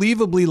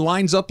unbelievably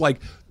lines up. Like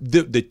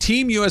the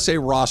Team USA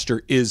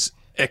roster is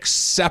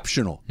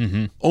exceptional.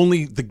 Mm-hmm.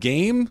 Only the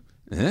game,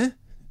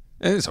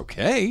 it's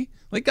okay.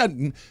 Like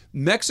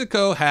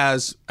Mexico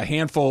has a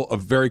handful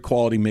of very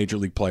quality major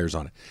league players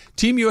on it.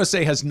 Team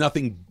USA has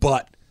nothing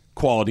but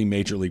quality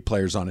major league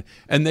players on it,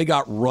 and they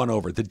got run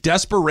over. The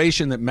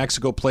desperation that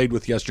Mexico played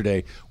with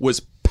yesterday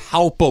was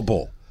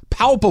palpable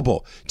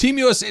palpable. Team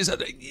USA is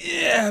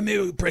maybe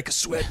we'll break a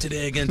sweat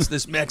today against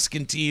this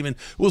Mexican team, and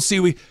we'll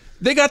see.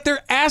 They got their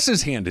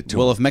asses handed to them.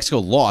 Well, if Mexico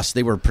lost,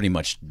 they were pretty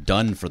much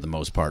done for the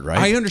most part, right?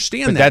 I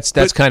understand but that.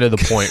 That's kind of the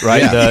point,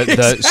 right? Yeah.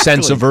 The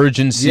sense of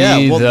urgency.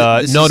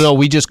 Yeah,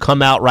 we just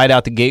come out right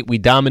out the gate. We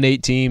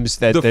dominate teams.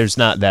 There's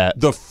not that.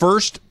 The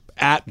first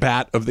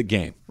at-bat of the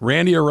game,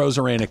 Randy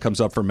Arozarena comes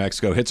up for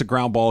Mexico, hits a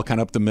ground ball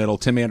kind of up the middle.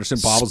 Tim Anderson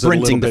bobbles it a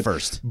little bit.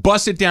 First.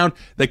 Busts it down.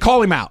 They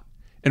call him out.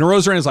 And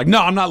Arozarena's like,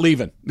 no, I'm not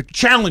leaving.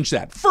 Challenge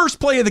that. First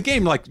play of the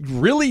game. Like,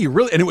 really?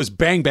 And it was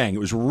bang, bang. It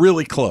was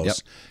really close. Yep.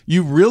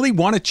 You really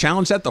want to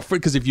challenge that?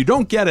 Because if you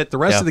don't get it, the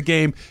rest of the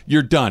game,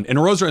 you're done. And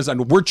Arozarena's like,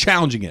 we're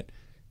challenging it.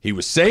 He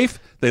was safe.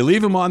 They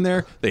leave him on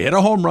there. They hit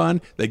a home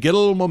run. They get a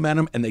little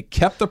momentum, and they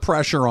kept the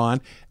pressure on.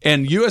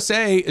 And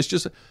USA is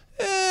just...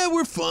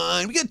 we're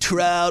fine. We got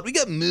Trout. We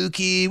got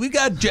Mookie. We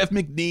got Jeff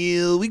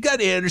McNeil. We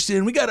got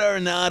Anderson. We got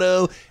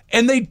Arenado.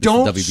 And they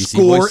don't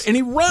score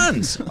any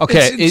runs.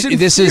 Okay,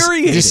 this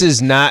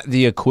is not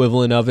the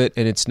equivalent of it,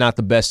 and it's not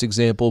the best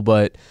example,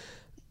 but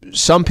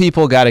some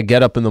people got to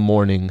get up in the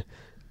morning,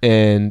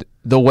 and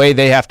the way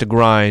they have to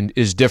grind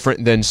is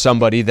different than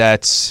somebody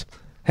that's...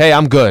 Hey,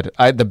 I'm good.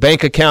 The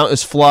bank account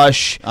is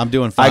flush. I'm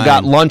doing fine. I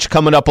got lunch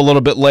coming up a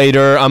little bit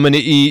later. I'm going to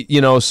eat,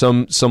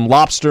 some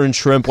lobster and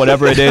shrimp,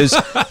 whatever it is.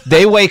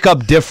 They wake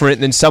up different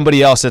than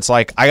somebody else that's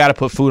like, I got to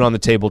put food on the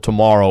table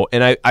tomorrow.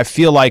 And I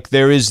feel like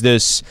there is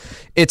this,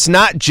 this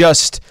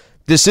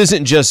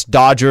isn't just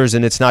Dodgers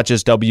and it's not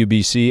just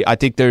WBC. I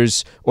think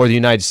or the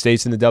United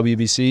States in the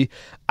WBC.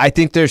 I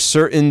think there's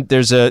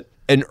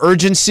an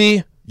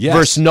urgency. Yes.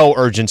 Versus no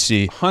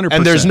urgency. 100%.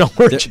 And there's no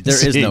urgency.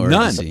 There is no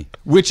urgency. None.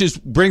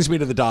 Which brings me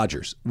to the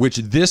Dodgers, which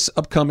this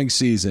upcoming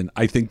season,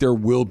 I think there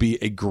will be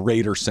a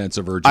greater sense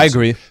of urgency. I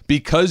agree.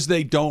 Because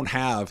they don't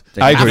have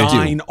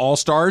 9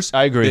 All-Stars.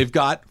 I agree. They've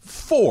got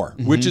 4,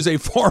 which is a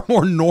far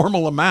more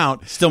normal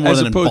amount. Still more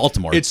than in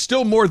Baltimore. It's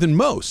still more than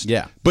most.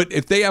 Yeah. But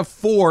if they have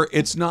 4,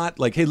 it's not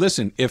like, hey,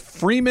 listen, if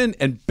Freeman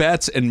and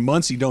Betts and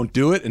Muncy don't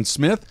do it and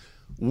Smith,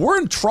 we're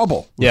in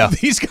trouble. Yeah.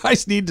 These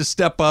guys need to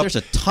step up There's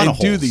a ton and of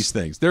do holes. these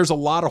things. There's a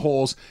lot of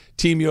holes.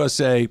 Team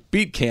USA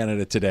beat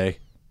Canada today.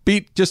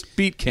 Beat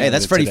Canada. Hey,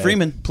 that's Freddie today,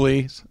 Freeman.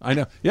 Please. I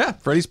know. Yeah,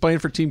 Freddie's playing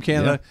for Team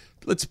Canada. Yeah.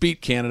 Let's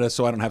beat Canada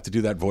so I don't have to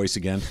do that voice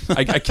again.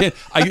 I can't.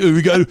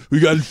 We got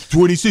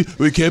 26.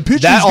 We can't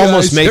pitch that these guys.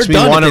 almost makes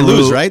They're me want to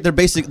lose, right? They're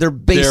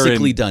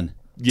basically done.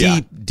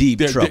 Yeah.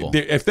 Deep trouble.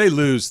 If they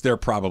lose, they're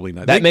probably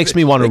not. That makes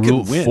me want to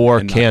root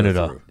for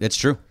Canada. It's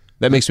true.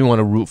 That makes me want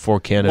to root for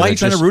Canada. Why are you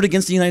trying to root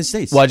against the United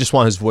States? Well, I just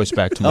want his voice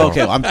back tomorrow.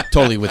 Okay, I'm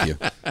totally with you.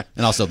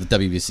 And also the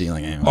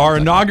WBC. Our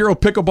inaugural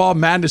Pickleball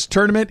Madness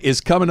tournament is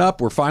coming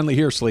up. We're finally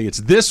here, Slee. It's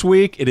this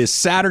week. It is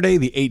Saturday,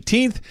 the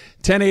 18th,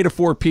 10 a to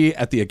 4 p.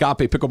 at the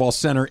Agape Pickleball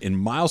Center in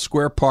Miles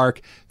Square Park,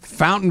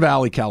 Fountain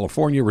Valley,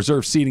 California.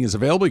 Reserved seating is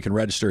available. You can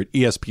register at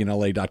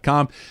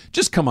espnla.com.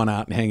 Just come on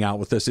out and hang out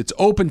with us. It's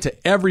open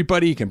to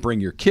everybody. You can bring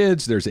your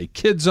kids. There's a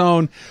kid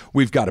zone.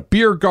 We've got a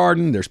beer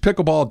garden. There's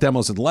pickleball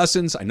demos and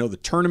lessons. I know the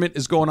tournament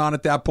is going on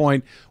at that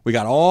point. We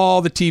got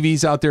all the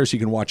TVs out there so you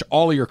can watch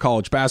all of your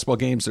college basketball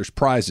games. There's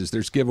prizes.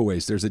 There's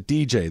giveaways. There's a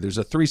DJ. There's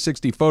a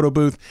 360 photo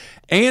booth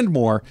and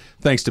more.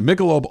 Thanks to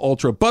Michelob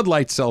Ultra, Bud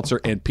Light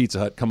Seltzer, and Pizza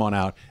Hut. Come on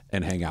out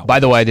and hang out. By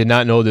the way, I did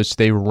not know this.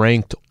 They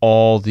ranked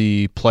all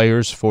the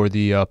players for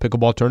the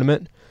pickleball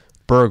tournament.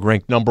 Berg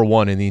ranked number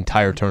 1 in the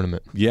entire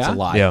tournament. Yeah? It's a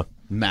lie. Yeah.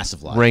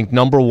 Massive lie. Ranked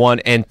number 1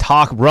 and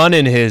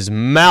running his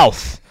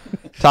mouth.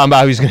 Talking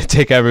about how he's going to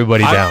take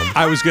everybody down.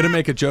 I was going to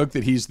make a joke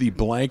that he's the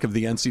blank of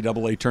the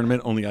NCAA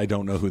tournament, only I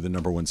don't know who the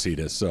number 1 seed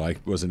is, so I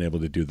wasn't able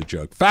to do the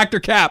joke. Factor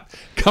Cap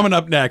coming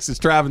up next. It's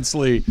Travis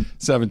Lee,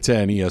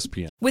 710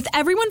 ESPN. With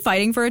everyone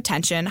fighting for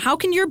attention, how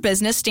can your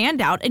business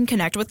stand out and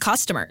connect with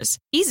customers?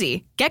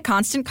 Easy. Get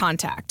Constant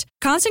Contact.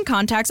 Constant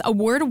Contact's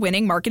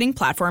award-winning marketing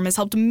platform has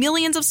helped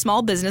millions of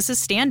small businesses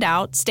stand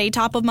out, stay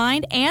top of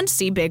mind, and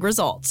see big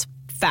results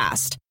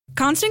fast.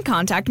 Constant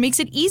Contact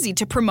makes it easy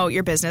to promote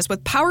your business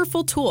with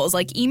powerful tools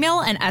like email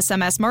and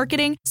SMS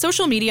marketing,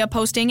 social media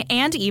posting,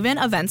 and even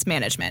events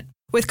management.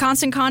 With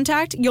Constant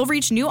Contact, you'll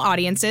reach new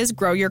audiences,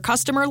 grow your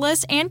customer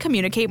list, and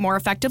communicate more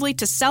effectively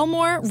to sell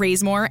more,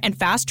 raise more, and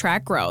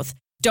fast-track growth.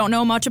 Don't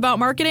know much about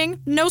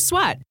marketing? No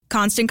sweat.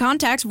 Constant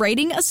Contact's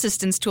writing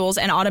assistance tools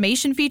and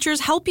automation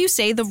features help you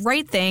say the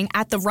right thing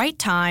at the right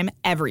time,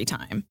 every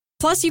time.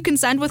 Plus, you can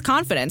send with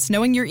confidence,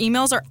 knowing your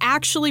emails are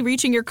actually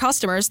reaching your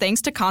customers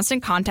thanks to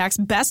Constant Contact's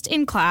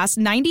best-in-class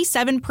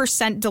 97%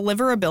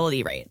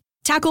 deliverability rate.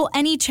 Tackle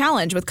any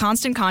challenge with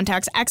Constant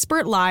Contact's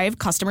expert live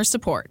customer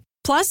support.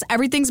 Plus,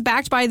 everything's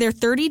backed by their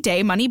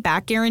 30-day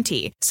money-back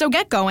guarantee. So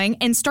get going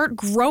and start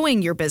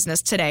growing your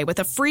business today with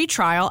a free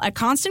trial at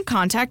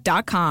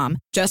ConstantContact.com.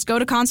 Just go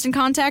to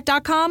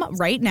ConstantContact.com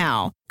right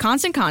now.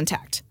 Constant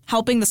Contact,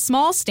 helping the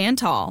small stand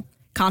tall.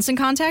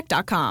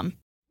 ConstantContact.com.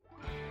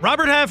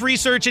 Robert Half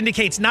research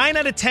indicates 9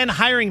 out of 10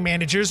 hiring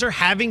managers are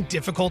having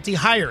difficulty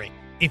hiring.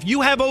 If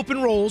you have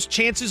open roles,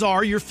 chances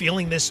are you're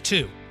feeling this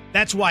too.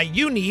 That's why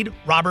you need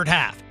Robert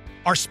Half.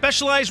 Our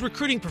specialized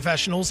recruiting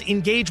professionals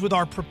engage with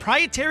our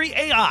proprietary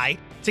AI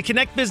to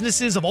connect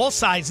businesses of all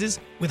sizes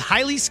with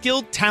highly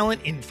skilled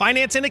talent in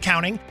finance and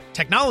accounting,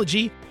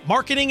 technology,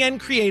 marketing and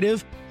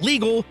creative,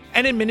 legal,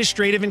 and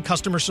administrative and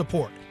customer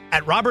support.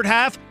 At Robert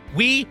Half,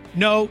 we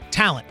know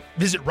talent.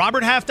 Visit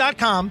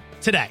roberthalf.com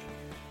today.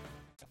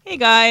 Hey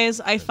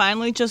guys, I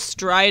finally just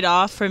dried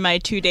off for my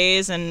 2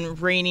 days in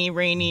rainy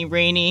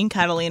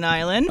Catalina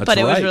Island, That's but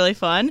it was right. really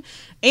fun.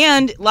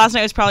 And last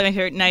night was probably my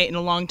favorite night in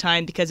a long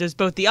time because it was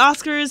both the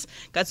Oscars,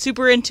 got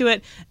super into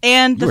it,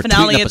 and You the were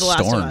finale tweeting of up The a Last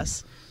of storm.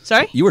 Us.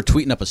 Sorry? You were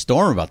tweeting up a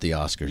storm about the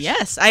Oscars.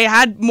 Yes, I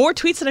had more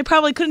tweets that I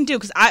probably couldn't do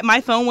because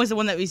my phone was the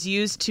one that was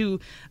used to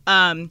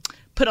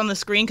put on the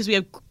screen because we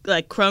have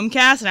like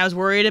Chromecast, and I was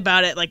worried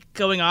about it like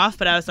going off.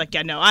 But I was like,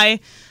 yeah, no, I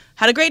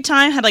had a great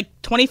time. Had like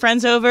 20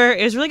 friends over.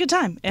 It was a really good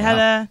time. It had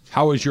a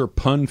How was your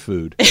pun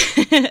food?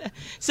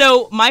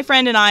 so my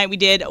friend and I we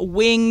did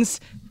Wings,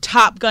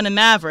 Top Gun, and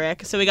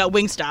Maverick. So we got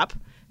Wingstop.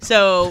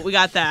 So we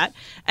got that,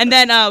 and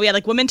then we had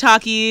like Women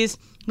Talkies.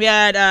 We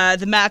had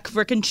the Mac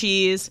Frick and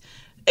Cheese.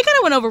 It kind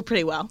of went over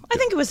pretty well. I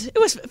think it was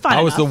fun.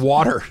 How was the enough.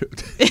 water?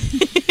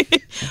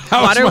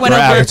 Water went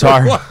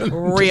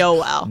over real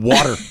well.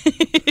 Water.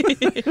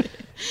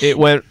 It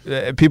went.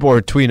 People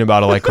were tweeting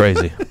about it like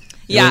crazy.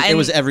 Yeah, it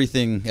was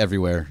everything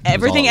everywhere.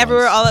 Everything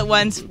everywhere all at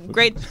once.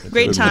 Great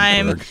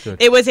time.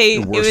 It was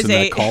Worse than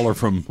that caller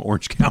from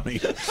Orange County.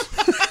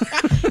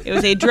 It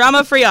was a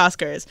drama-free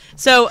Oscars.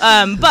 So,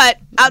 but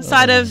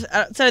outside of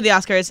the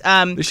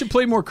Oscars, They should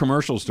play more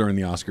commercials during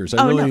the Oscars.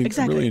 Oh, I no, really,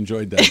 exactly. really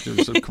enjoyed that. There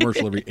was a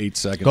commercial every 8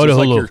 seconds. Go to It's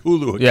like Hulu. your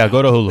Hulu. Yeah, account.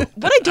 go to Hulu.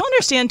 what I don't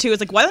understand too is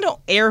like why they don't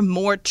air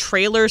more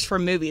trailers for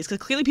movies.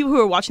 Because clearly, people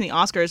who are watching the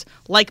Oscars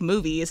like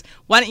movies.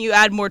 Why don't you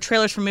add more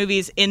trailers for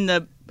movies in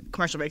the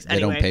commercial breaks? They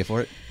Anyway, don't pay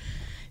for it?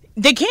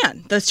 They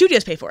can. The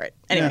studios pay for it.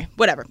 Anyway,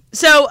 whatever.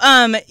 So,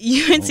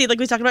 UNC, like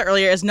we talked about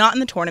earlier, is not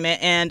in the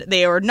tournament, and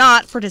they are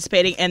not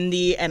participating in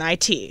the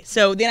NIT.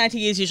 So, the NIT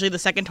is usually the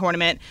second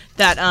tournament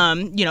that,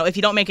 if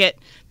you don't make it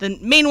the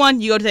main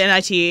one, you go to the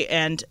NIT,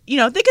 and,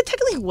 they could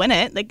technically win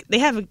it. Like, they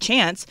have a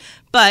chance.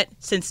 But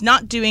since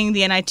not doing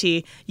the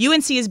NIT,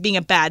 UNC is being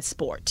a bad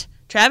sport.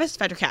 Travis,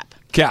 Fed or Cap?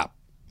 Cap.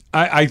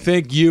 I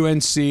think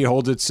UNC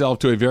holds itself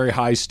to a very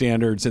high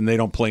standards, and they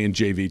don't play in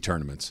JV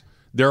tournaments.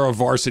 They're a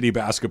varsity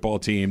basketball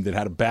team that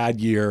had a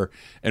bad year,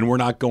 and we're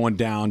not going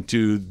down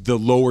to the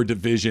lower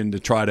division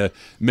to try to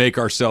make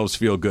ourselves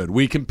feel good.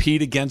 We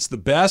compete against the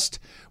best.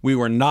 We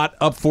were not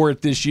up for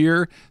it this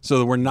year,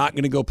 so we're not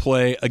going to go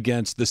play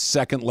against the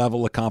second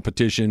level of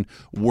competition.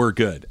 We're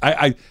good.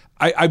 I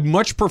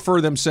much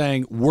prefer them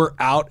saying we're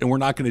out and we're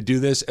not going to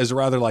do this as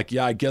rather like,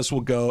 yeah, I guess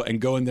we'll go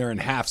in there and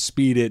half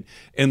speed it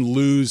and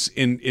lose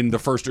in the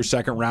first or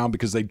second round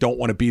because they don't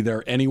want to be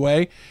there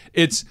anyway.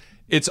 It's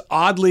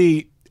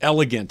oddly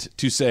elegant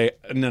to say,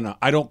 no,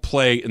 I don't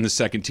play in the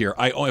second tier.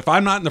 If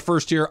I'm not in the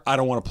first tier, I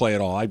don't want to play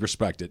at all. I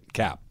respect it.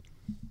 Cap.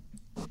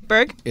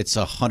 Berg? It's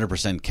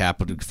 100%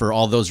 Cap for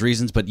all those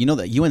reasons, but you know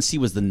that UNC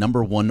was the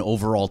number one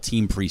overall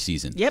team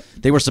preseason. Yep.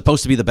 They were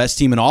supposed to be the best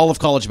team in all of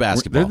college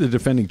basketball. They're the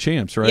defending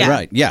champs, right? Yeah.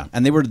 Right, yeah.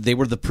 And they were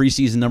the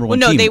preseason number one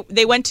Well, no, team.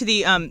 they went to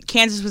the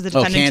Kansas was the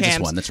defending Kansas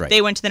champs. won, that's right.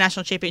 They went to the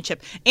national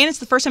championship, and it's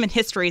the first time in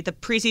history the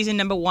preseason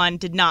number one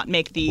did not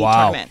make the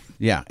Wow. tournament.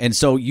 Yeah, and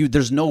so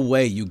there's no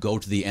way you go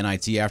to the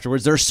NIT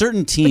afterwards. There are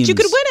certain teams. But you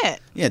could win it.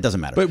 Yeah, it doesn't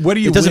matter. But what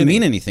are you It doesn't winning?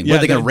 mean anything. Yeah, What,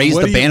 are they going to raise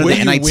what the are you- banner, what the are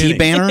you NIT winning?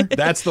 banner?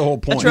 That's the whole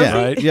point, trophy?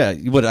 right? Yeah.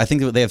 What, I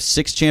think they have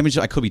 6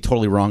 championships. I could be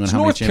totally wrong on It's how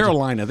many North championships.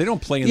 Carolina. They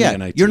don't play in Yeah, the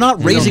NIT. you're not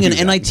They raising don't an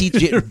do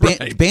that. NIT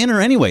Right. banner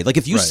anyway. Like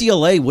if Right.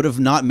 UCLA would have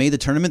not made the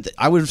tournament,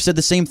 I would have said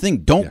the same thing.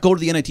 Don't go to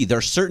the NIT. There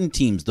are certain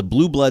teams, the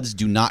Blue Bloods,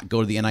 do not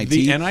go to the NIT.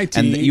 The NIT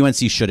and the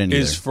UNC shouldn't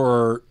either. is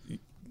for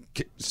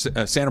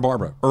Santa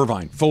Barbara,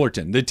 Irvine,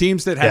 Fullerton, the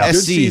teams that have Yeah.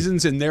 good SC.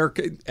 seasons in their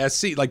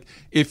SC. Like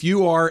if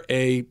you are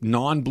a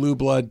non-blue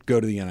blood, go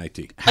to the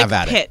NIT. Have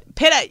at it.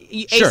 Pitt at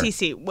Sure.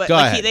 ACC. Go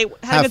ahead. They had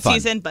Have a good fun.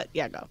 season, but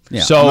yeah, go.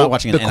 Yeah, I'm So not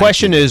watching the an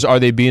question NIT. is, are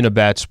they being a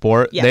bad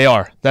sport? Yeah. They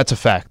are. That's a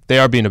fact. They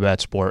are being a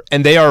bad sport.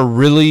 And they are a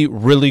really,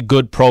 really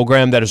good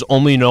program that is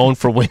only known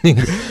for winning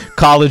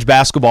college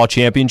basketball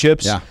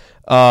championships. Yeah.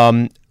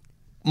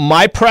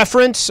 My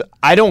preference,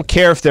 I don't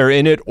care if they're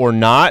in it or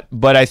not,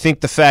 but I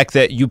think the fact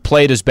that you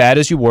played as bad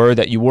as you were,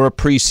 that you were a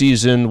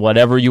preseason,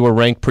 whatever you were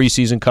ranked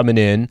preseason coming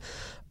in,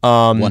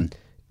 One.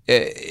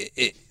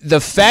 the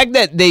fact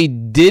that they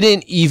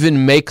didn't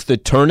even make the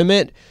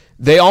tournament,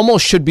 they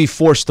almost should be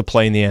forced to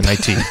play in the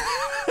NIT.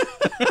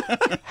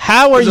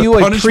 How are As a you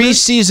a punishment?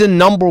 preseason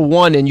number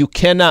one and you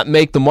cannot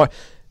make the mark?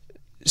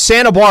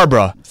 Santa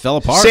Barbara Fell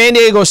apart. San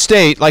Diego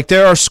State, like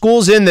there are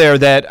schools in there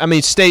that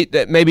State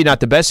that maybe not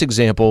the best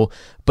example,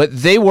 but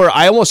they were.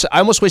 I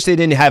almost wish they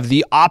didn't have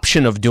the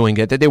option of doing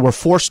it. That they were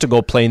forced to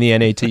go play in the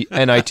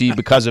NIT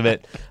because of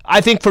it. I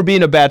think for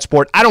being a bad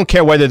sport, I don't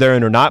care whether they're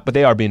in or not, but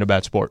they are being a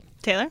bad sport.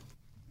 Taylor?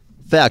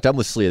 Fact, I'm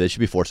with Slee. They should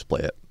be forced to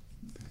play it.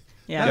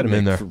 Yeah. Get him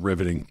in there.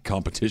 Riveting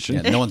competition.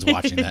 Yeah, no one's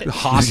watching that.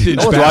 Hostage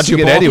No one's watching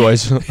it basketball.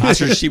 anyways.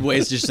 Oscar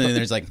Sheboy's just sitting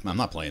there. He's like, I'm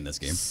not playing this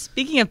game.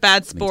 Speaking of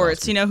bad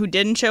sports, you know who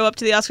didn't show up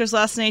to the Oscars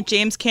last night?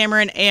 James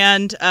Cameron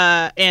and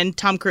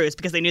Tom Cruise,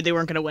 because they knew they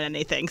weren't going to win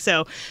anything.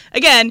 So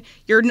again,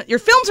 your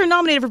films are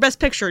nominated for Best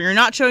Picture. You're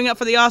not showing up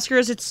for the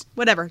Oscars. It's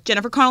whatever.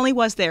 Jennifer Connelly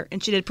was there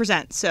and she did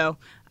present. So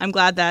I'm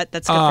glad that's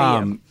good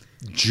for you.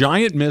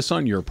 Giant miss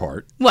on your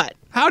part. What?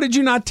 How did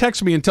you not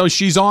text me until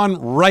she's on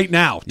right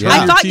now? Turn I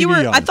your thought TV you were.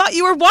 on. I thought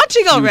you were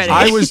watching already.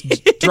 I was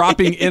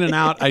dropping in and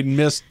out. I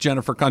missed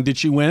Jennifer Connelly. Did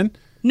she win?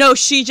 No,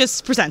 she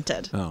just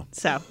presented. Oh.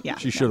 So, yeah.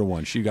 She should have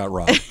won. She got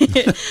robbed.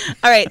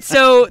 All right.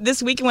 So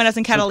this weekend when I was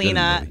in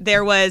Catalina,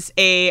 there was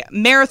a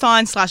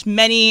marathon /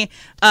 many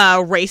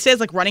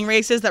races, like running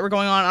races that were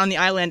going on the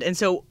island. And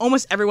so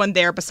almost everyone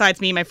there, besides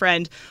me and my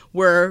friend,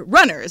 were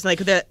runners. Like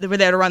they were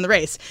there to run the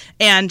race.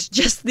 And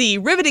just the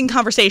riveting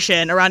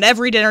conversation around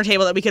every dinner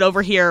table that we could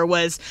overhear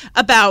was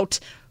about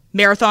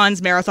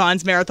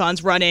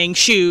marathons, running,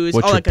 shoes,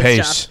 What's all your that good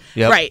pace? stuff.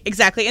 Yep. Right,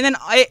 exactly. And then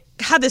I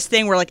had this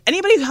thing where like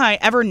anybody who I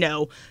ever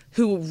know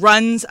who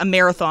runs a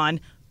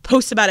marathon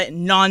posts about it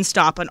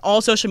nonstop on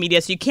all social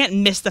media, so you can't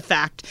miss the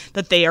fact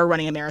that they are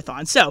running a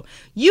marathon. So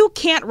you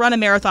can't run a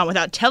marathon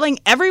without telling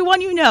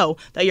everyone you know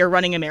that you're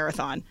running a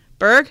marathon.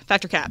 Berg,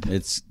 fact or cap?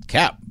 It's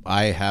cap.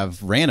 I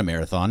have ran a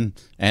marathon,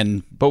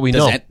 But we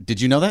know. Did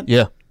you know that?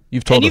 Yeah.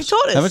 You've told And us. you've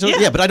told us. Have I told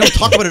you? Yeah, but I don't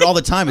talk about it all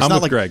the time. It's I'm not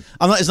with like Greg.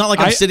 it's not like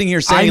I'm sitting here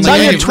saying It's like,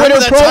 on your hey, Twitter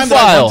remember that time that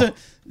I went profile.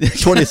 to-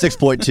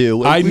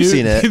 26.2. I We've knew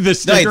seen it. the No,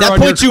 sticker that on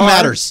point your two car.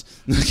 matters.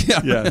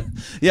 Yeah.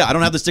 Yeah, I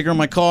don't have the sticker on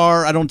my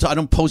car. I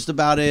don't post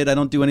about it. I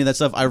don't do any of that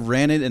stuff. I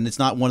ran it, and it's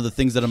not one of the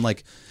things that I'm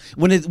like.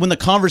 When the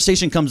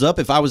conversation comes up,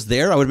 if I was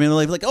there, I would have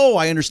been like, oh,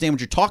 I understand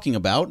what you're talking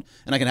about,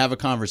 and I can have a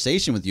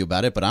conversation with you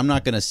about it. But I'm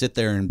not going to sit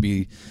there and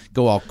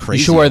go all crazy.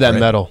 You should wear that over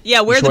it. medal. Yeah,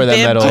 You wear should the wear that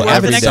bib medal to work I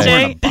have the it next somewhere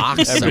day. in a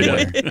box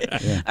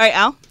somewhere. All right,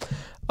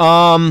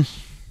 Al?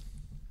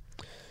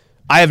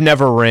 I have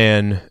never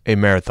ran a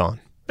marathon.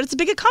 But it's a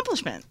big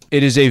accomplishment.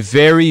 It is a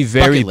very,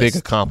 very Bucket big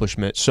list.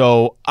 accomplishment.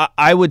 So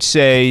I would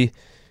say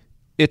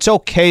it's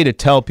okay to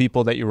tell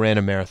people that you ran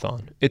a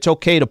marathon. It's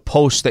okay to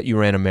post that you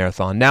ran a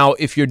marathon. Now,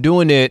 if you're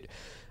doing it,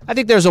 I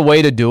think there's a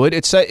way to do it.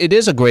 It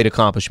is a great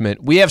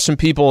accomplishment. We have some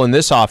people in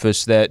this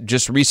office that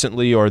just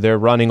recently, or they're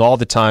running all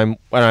the time.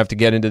 I don't have to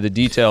get into the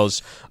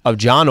details of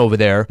John over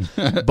there,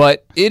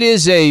 but it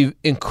is a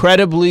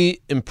incredibly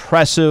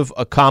impressive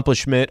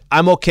accomplishment.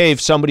 I'm okay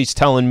if somebody's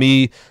telling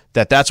me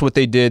that that's what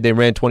they did. They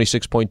ran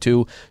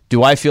 26.2.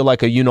 Do I feel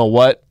like a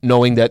you-know-what,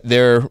 knowing that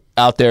they're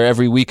out there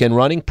every weekend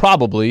running?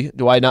 Probably.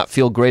 Do I not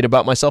feel great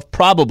about myself?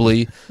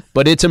 Probably.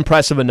 But it's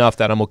impressive enough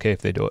that I'm okay if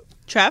they do it.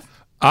 Trev?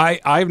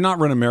 I have not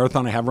run a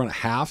marathon. I have run a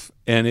half,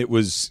 and it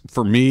was,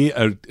 for me,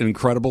 an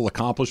incredible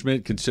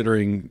accomplishment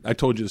considering I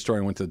told you the story.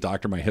 I went to the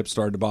doctor. My hip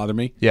started to bother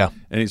me. Yeah.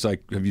 And he's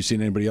like, have you seen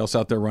anybody else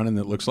out there running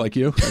that looks like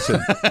you? I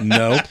said,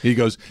 no. He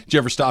goes, did you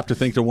ever stop to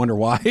think to wonder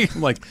why?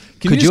 I'm like,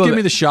 can you just give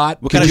me the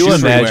shot? What kind Could of you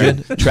shoes were you imagine,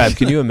 Trav,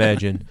 can you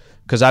imagine?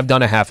 Because I've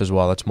done a half as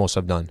well. That's most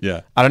I've done.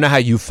 Yeah. I don't know how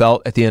you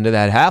felt at the end of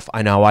that half.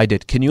 I know how I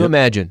did. Can you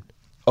imagine?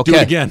 Okay. Do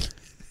it again.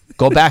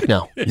 Go back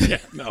now. Yeah,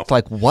 no. It's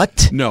like,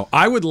 what? No,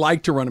 I would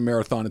like to run a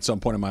marathon at some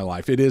point in my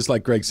life. It is,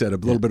 like Greg said, a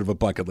little bit of a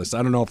bucket list.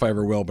 I don't know if I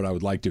ever will, but I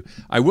would like to.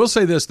 I will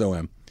say this, though,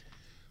 Em.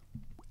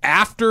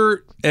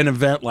 After an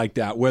event like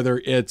that, whether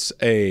it's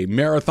a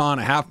marathon,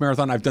 a half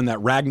marathon, I've done that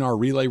Ragnar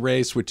relay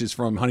race, which is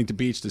from Huntington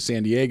Beach to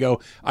San Diego.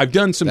 I've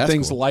done some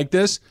things cool. like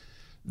this.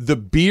 The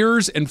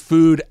beers and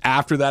food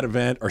after that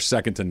event are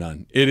second to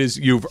none. It is,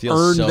 you've Feels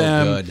earned so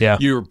them. good. Yeah.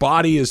 Your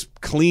body is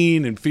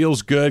clean and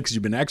feels good because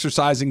you've been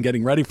exercising,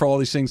 getting ready for all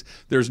these things.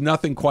 There's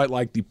nothing quite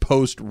like the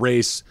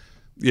post-race,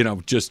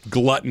 just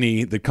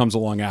gluttony that comes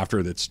along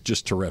after that's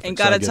just terrific. And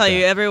So I gotta get tell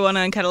you, that. everyone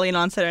on Catalina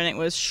on Saturday night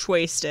was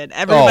wasted.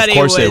 Everybody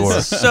course they were.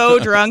 was so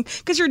drunk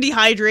because you're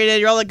dehydrated,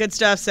 you're all that good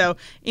stuff. So,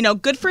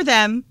 good for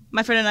them.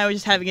 My friend and I were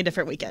just having a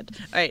different weekend.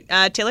 All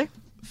right, Taylor?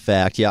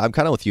 Fact, yeah, I'm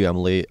kind of with you,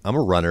 Emily. I'm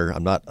a runner.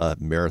 I'm not a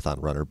marathon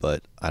runner,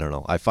 but I don't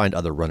know. I find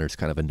other runners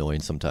kind of annoying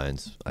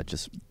sometimes.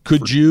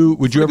 Would you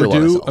ever a lot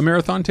of do self. a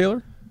marathon,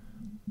 Taylor?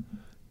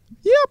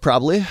 Yeah,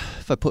 probably.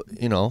 If I put,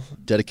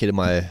 dedicated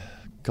my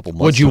couple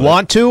months. Would you to it.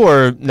 want to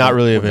or not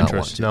really of Would not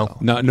interest? want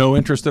to, No. No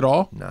interest at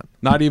all? Not.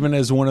 Not even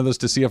as one of those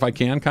to see if I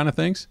can kind of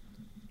things?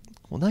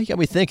 Well, now you got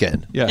me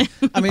thinking. Yeah.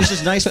 I mean, it's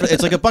just nice.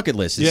 It's like a bucket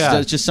list.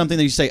 It's just something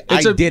that you say,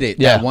 It's I did it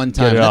Yeah, at one get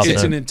time. it That's out it.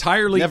 It's there. an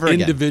entirely Never again.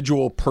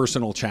 individual,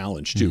 personal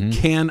challenge, too.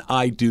 Can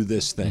I do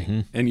this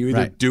thing? And you either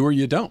Right. do or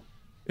you don't.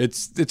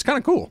 It's kind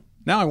of cool.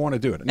 Now I want to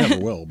do it. I never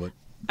will, but...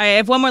 I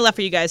have one more left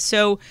for you guys.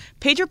 So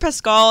Pedro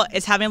Pascal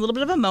is having a little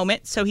bit of a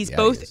moment. So he's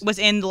was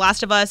in The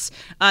Last of Us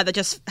that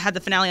just had the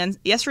finale on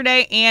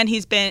yesterday, and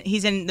he's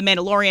in The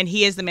Mandalorian.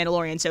 He is The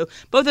Mandalorian. So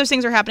both those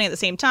things are happening at the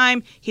same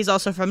time. He's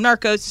also from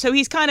Narcos. So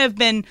he's kind of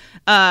been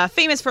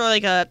famous for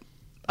like a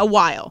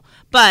while.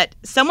 But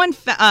someone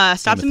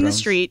stopped him in the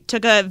street,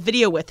 took a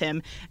video with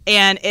him,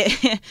 and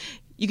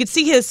you could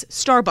see his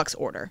Starbucks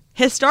order.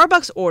 His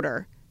Starbucks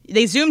order,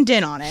 they zoomed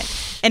in on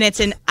it, and it's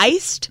an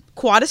iced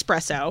quad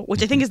espresso,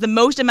 which I think is the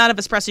most amount of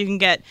espresso you can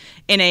get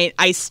in a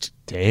iced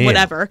Damn.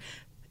 whatever,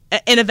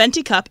 in a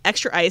venti cup,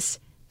 extra ice.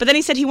 But then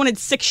he said he wanted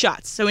 6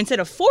 shots. So instead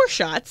of 4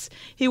 shots,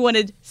 he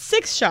wanted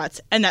 6 shots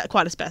and that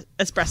quad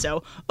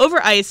espresso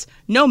over ice,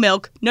 no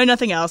milk, no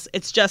nothing else.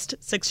 It's just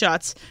 6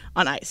 shots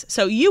on ice.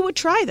 So you would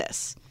try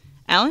this,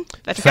 Alan?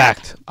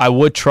 Fact. I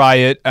would try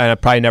it, and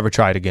I'd probably never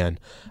try it again.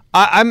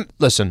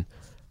 Listen.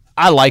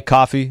 I like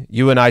coffee.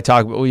 You and I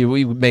talk.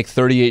 We make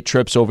 38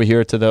 trips over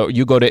here to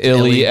you go to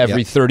Italy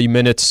every 30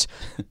 minutes.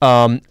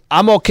 I'm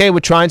okay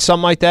with trying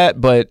something like that,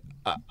 but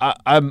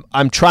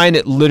I'm trying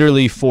it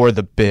literally for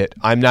the bit.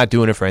 I'm not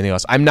doing it for anything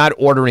else. I'm not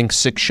ordering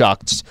 6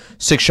 shots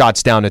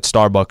down at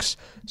Starbucks.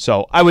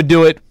 So I would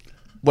do it.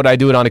 Would I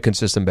do it on a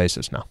consistent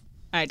basis? No. All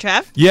right,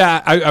 Trav?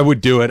 Yeah, I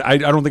would do it. I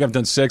don't think I've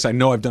done 6. I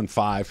know I've done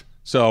 5.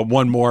 So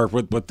one more,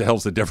 what the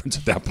hell's the difference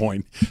at that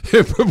point?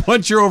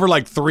 Once you're over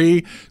like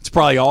 3, it's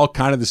probably all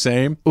kind of the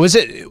same. Was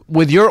it,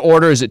 with your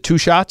order, is it 2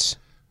 shots?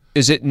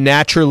 Is it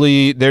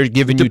naturally they're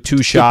giving you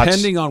 2 shots?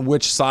 Depending on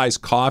which size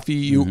coffee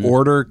you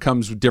order,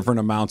 comes with different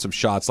amounts of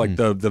shots. Like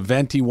the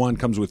venti one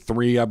comes with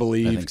 3, I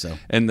believe. I think so.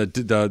 And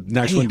the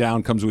next one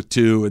down comes with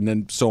 2, and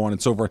then so on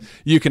and so forth.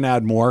 You can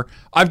add more.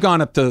 I've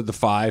gone up to the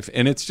 5,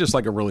 and it's just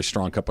like a really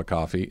strong cup of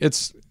coffee.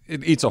 It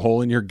eats a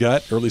hole in your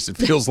gut, or at least it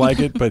feels like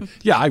it. But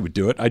yeah, I would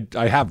do it.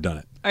 I have done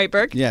it. All right,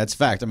 Berg? Yeah, it's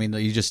fact. I mean,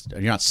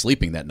 you're not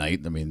sleeping that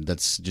night. I mean,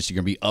 that's just, you're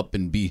going to be up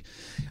and you're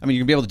going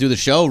to be able to do the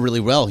show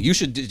really well. You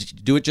should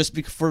do it just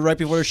right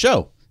before the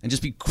show and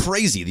just be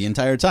crazy the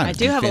entire time. I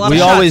do have a lot of We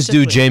shots always this do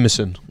week.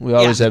 Jameson. We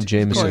always have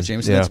Jameson.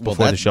 Jameson, Yeah,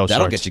 before the show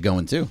that'll starts. get you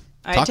going, too.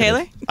 All right,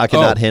 Taylor? I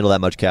cannot handle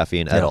that much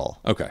caffeine at all.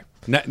 Okay.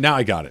 Now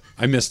I got it.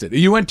 I missed it.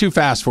 You went too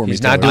fast for me.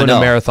 He's not Taylor. doing a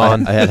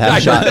marathon. I had half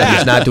a shot.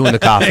 He's not doing the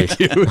coffee.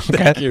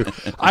 Thank you.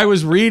 I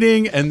was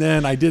reading, and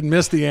then I did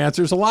miss the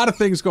answers. A lot of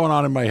things going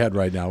on in my head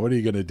right now. What are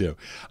you going to do?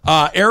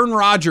 Aaron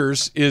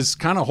Rodgers is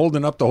kind of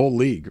holding up the whole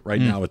league right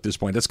now at this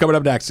point. That's coming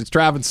up next. It's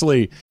Travis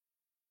Lee.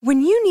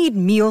 When you need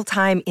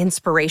mealtime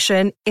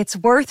inspiration, it's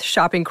worth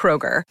shopping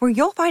Kroger, where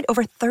you'll find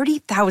over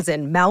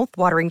 30,000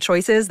 mouth-watering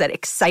choices that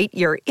excite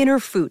your inner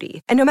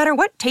foodie. And no matter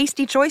what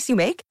tasty choice you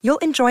make, you'll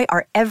enjoy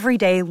our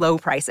everyday low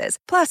prices,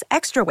 plus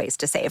extra ways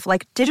to save,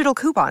 like digital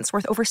coupons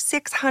worth over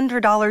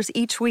 $600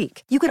 each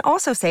week. You can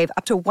also save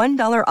up to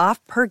 $1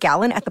 off per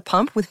gallon at the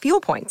pump with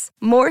fuel points.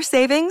 More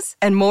savings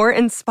and more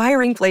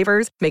inspiring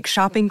flavors make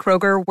shopping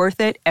Kroger worth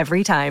it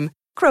every time.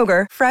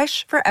 Kroger,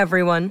 fresh for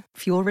everyone.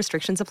 Fuel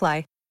restrictions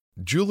apply.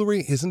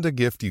 Jewelry isn't a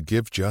gift you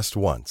give just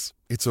once.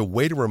 It's a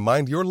way to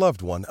remind your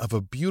loved one of a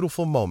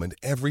beautiful moment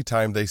every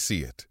time they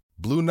see it.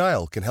 Blue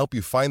Nile can help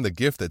you find the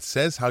gift that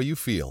says how you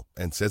feel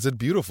and says it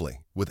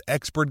beautifully, with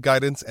expert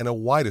guidance and a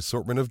wide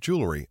assortment of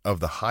jewelry of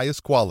the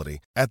highest quality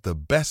at the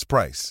best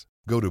price.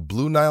 Go to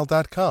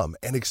BlueNile.com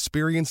and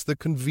experience the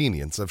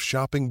convenience of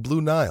shopping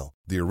Blue Nile,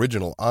 the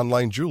original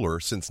online jeweler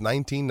since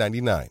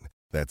 1999.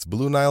 That's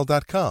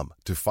BlueNile.com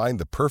to find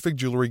the perfect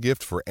jewelry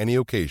gift for any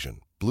occasion.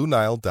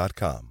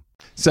 BlueNile.com.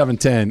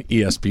 710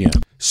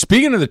 ESPN.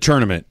 Speaking of the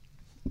tournament,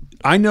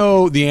 I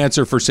know the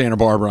answer for Santa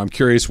Barbara. I'm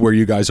curious where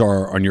you guys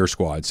are on your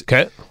squads.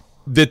 Okay.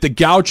 That the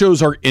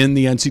Gauchos are in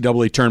the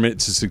NCAA tournament,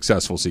 it's a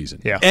successful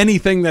season. Yeah.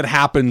 Anything that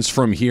happens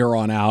from here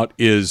on out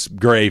is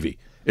gravy.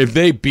 If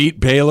they beat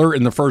Baylor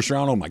in the first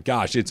round, oh my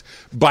gosh, it's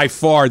by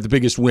far the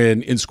biggest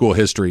win in school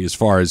history as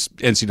far as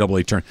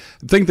NCAA tournament.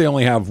 I think they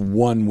only have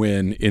one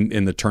win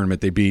in the tournament.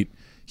 They beat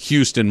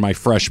Houston my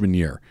freshman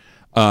year.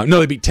 No,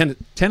 they beat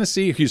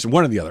Tennessee or Houston,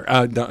 one or the other.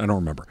 I don't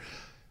remember.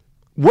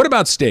 What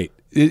about State?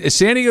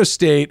 San Diego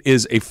State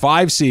is a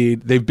 5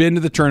 seed. They've been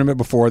to the tournament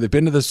before. They've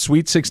been to the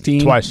Sweet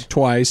 16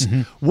 twice.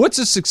 Mm-hmm. What's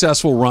a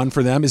successful run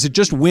for them? Is it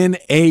just win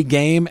a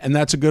game and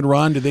that's a good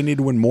run? Do they need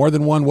to win more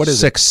than one? What is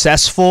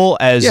successful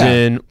as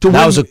in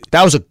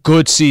that was a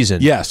good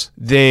season. Yes.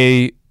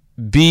 They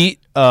beat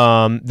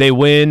they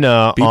win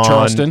on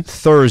Charleston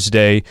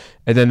Thursday,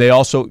 and then they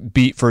also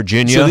beat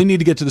Virginia. So they need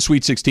to get to the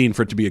Sweet 16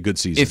 for it to be a good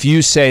season. If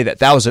you say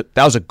that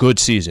was a good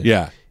season.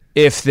 Yeah.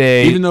 If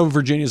they even though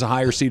Virginia's a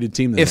higher seeded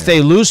team than they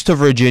lose to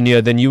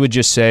Virginia, then you would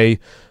just say,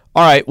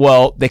 all right,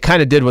 well, they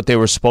kind of did what they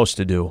were supposed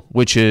to do,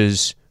 which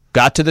is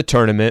got to the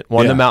tournament,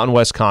 won the Mountain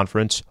West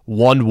Conference,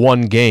 won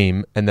one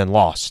game, and then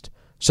lost.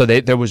 So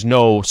there was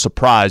no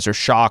surprise or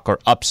shock or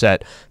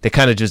upset. They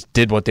kind of just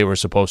did what they were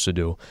supposed to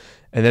do.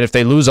 And then if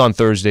they lose on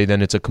Thursday,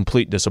 then it's a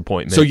complete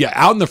disappointment. So,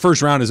 out in the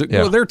first round,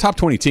 well, they're a top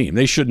 20 team.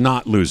 They should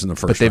not lose in the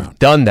first round. But they've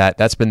done that.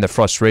 That's been the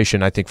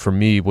frustration, I think, for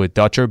me with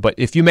Dutcher. But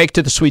if you make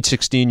to the Sweet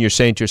 16, you're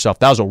saying to yourself,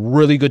 that was a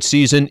really good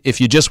season. If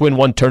you just win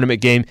one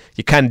tournament game,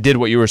 you kind of did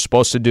what you were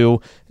supposed to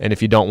do. And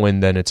if you don't win,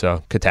 then it's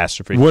a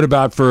catastrophe. What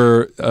about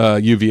for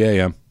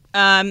UVA?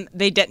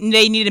 They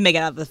need to make it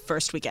out of the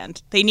first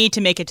weekend. They need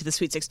to make it to the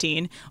Sweet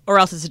 16, or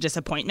else it's a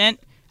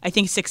disappointment. I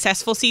think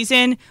successful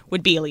season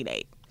would be Elite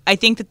 8. I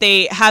think that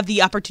they have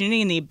the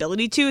opportunity and the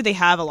ability to. They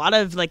have a lot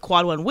of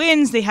quad one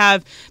wins. They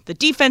have the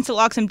defense that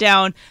locks them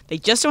down. They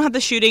just don't have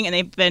the shooting, and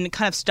they've been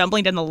kind of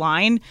stumbling down the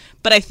line.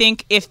 But I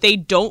think if they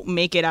don't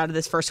make it out of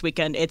this first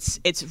weekend, it's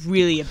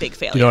really a big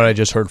failure. You know what I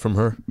just heard from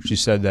her? She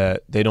said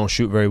that they don't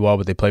shoot very well,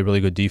 but they play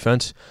really good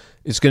defense.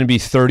 It's going to be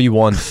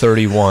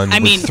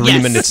 31-31 with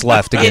 3 minutes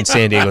left against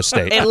San Diego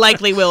State. It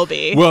likely will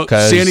be. Well,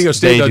 San Diego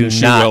State doesn't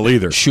shoot well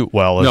either. Shoot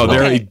well as no, well.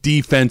 they're a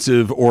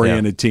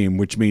defensive-oriented team,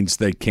 which means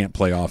they can't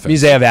play offense. It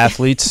means they have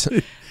athletes,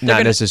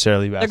 not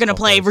necessarily basketball. They're going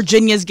to play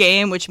Virginia's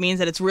game, which means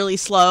that it's really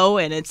slow,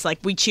 and it's like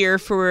we cheer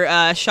for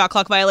shot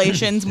clock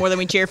violations more than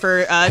we cheer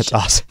for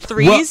awesome.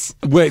 threes.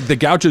 Well, wait, the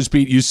Gauchos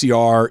beat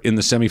UCR in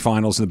the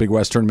semifinals in the Big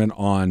West tournament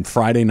on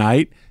Friday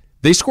night.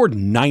 They scored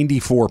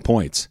 94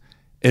 points.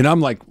 And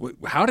I'm like,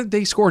 how did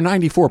they score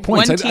 94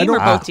 points? One team or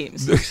both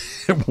teams?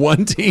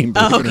 One team.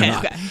 Okay.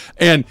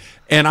 And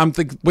I'm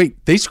thinking,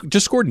 wait, they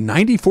just scored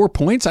 94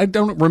 points? I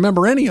don't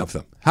remember any of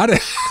them. How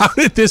did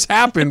this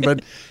happen?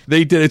 But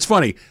they did. It's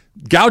funny.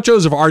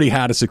 Gauchos have already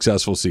had a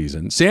successful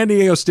season. San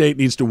Diego State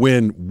needs to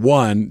win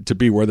 1 to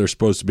be where they're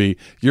supposed to be.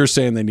 You're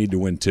saying they need to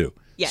win 2.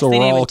 Yes, so we're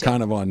all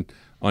kind of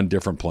on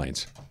different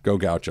planes. Go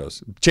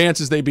Gauchos.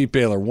 Chances they beat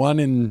Baylor, 1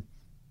 in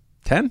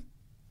 10?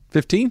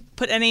 15?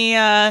 Put any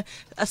a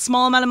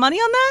small amount of money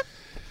on that?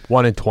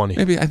 1 in 20.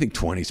 Maybe I think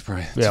 20 is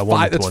probably. Yeah,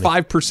 1 in 20.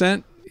 That's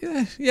 5%.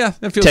 Yeah,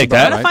 that feels Take about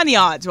that. I'm right. gonna find the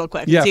odds real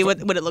quick. And see what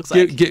it looks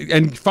like.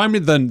 And find me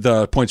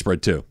the point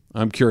spread too.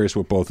 I'm curious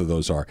what both of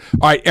those are.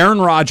 All right, Aaron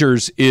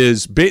Rodgers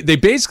is. They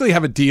basically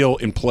have a deal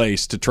in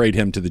place to trade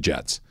him to the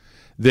Jets.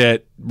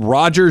 That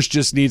Rodgers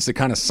just needs to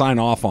kind of sign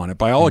off on it.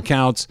 By all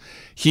accounts,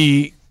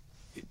 the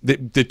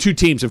two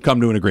teams have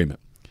come to an agreement.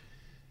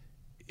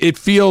 It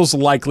feels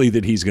likely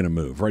that he's going to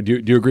move, right?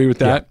 Do you agree with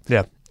that?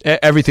 Yeah.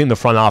 Everything the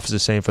front office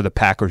is saying for the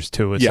Packers,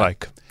 too. It's they're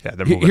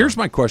moving Here's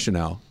on. my question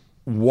now.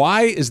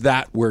 Why is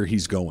that where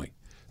he's going?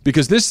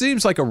 Because this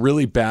seems like a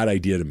really bad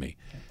idea to me.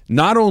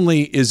 Not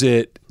only is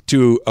it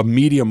to a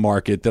media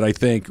market that I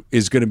think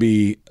is going to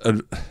be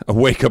a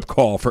wake-up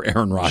call for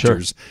Aaron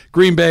Rodgers. Sure.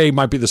 Green Bay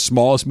might be the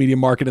smallest media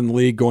market in the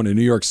league, going to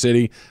New York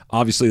City.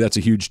 Obviously, that's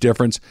a huge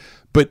difference.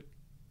 But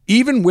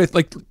even with,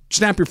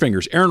 snap your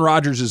fingers, Aaron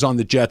Rodgers is on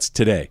the Jets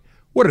today.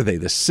 What are they,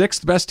 the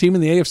 6th best team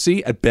in the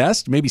AFC at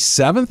best? Maybe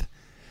 7th?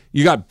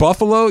 You got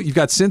Buffalo, you've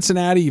got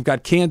Cincinnati, you've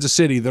got Kansas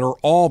City that are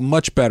all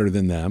much better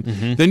than them.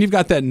 Mm-hmm. Then you've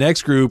got that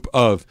next group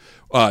of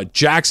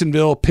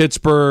Jacksonville,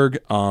 Pittsburgh,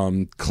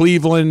 Baltimore.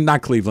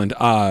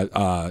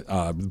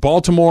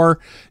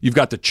 You've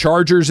got the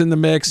Chargers in the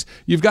mix.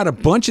 You've got a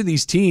bunch of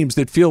these teams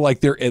that feel like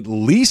they're at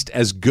least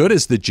as good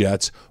as the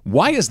Jets.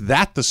 Why is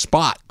that the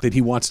spot that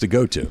he wants to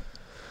go to?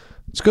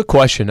 It's a good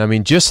question. I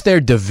mean, just their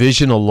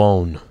division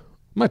alone.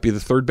 Might be the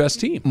 3rd best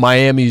team.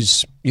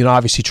 Miami's,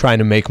 obviously trying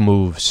to make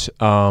moves.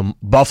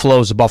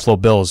 Buffalo's the Buffalo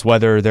Bills.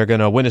 Whether they're going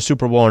to win a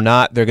Super Bowl or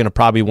not, they're going to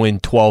probably win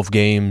 12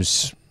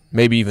 games,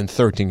 maybe even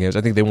 13 games.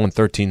 I think they won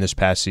 13 this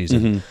past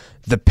season. Mm-hmm.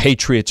 The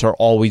Patriots are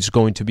always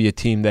going to be a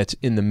team that's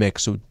in the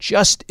mix. So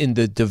just in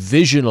the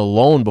division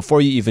alone,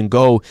 before you even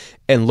go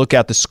and look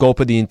at the scope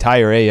of the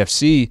entire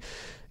AFC,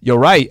 you're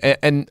right.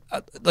 And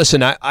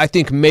listen, I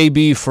think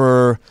maybe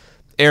for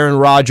Aaron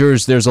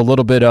Rodgers, there's a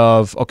little bit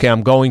of, okay,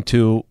 I'm going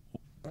to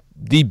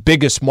the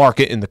biggest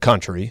market in the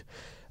country,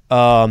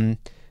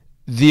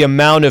 the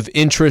amount of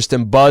interest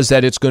and buzz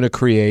that it's going to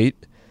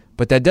create,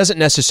 but that doesn't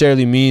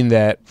necessarily mean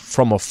that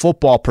from a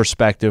football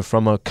perspective,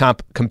 from a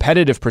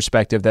competitive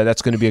perspective,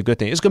 that's going to be a good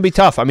thing. It's going to be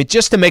tough. I mean,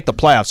 just to make the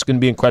playoffs, it's going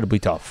to be incredibly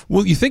tough.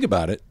 Well, you think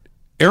about it.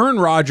 Aaron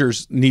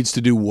Rodgers needs to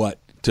do what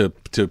to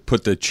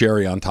put the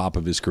cherry on top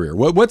of his career?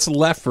 What's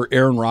left for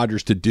Aaron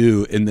Rodgers to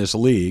do in this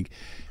league?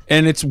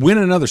 And it's win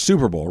another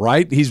Super Bowl,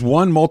 right? He's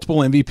won multiple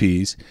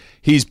MVPs.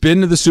 He's been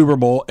to the Super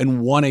Bowl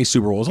and won a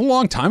Super Bowl. It was a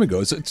long time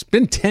ago. It's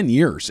been 10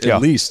 years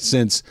at least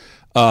since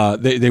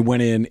they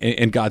went in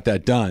and got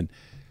that done.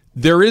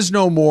 There is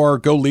no more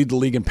go lead the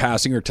league in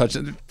passing or touch.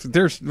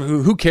 There's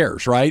who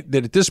cares, right?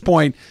 That at this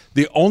point,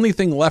 the only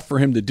thing left for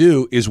him to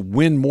do is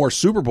win more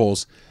Super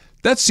Bowls.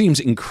 That seems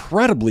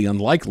incredibly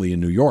unlikely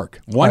in New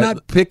York. Why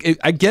not pick?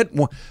 I get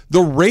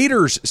the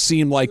Raiders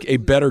seem like a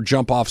better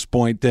jump-off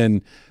point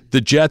than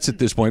the Jets at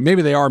this point.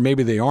 Maybe they are,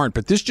 maybe they aren't.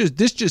 But this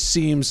just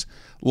seems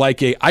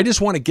like I just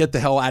want to get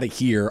the hell out of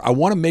here. I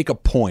want to make a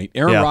point.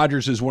 Aaron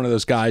Rodgers is one of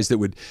those guys that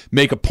would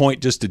make a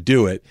point just to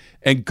do it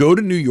and go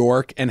to New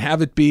York and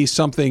have it be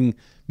something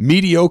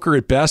mediocre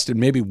at best and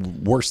maybe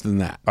worse than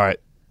that. All right.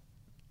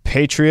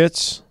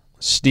 Patriots,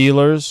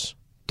 Steelers,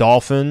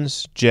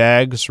 Dolphins,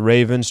 Jags,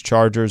 Ravens,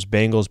 Chargers,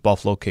 Bengals,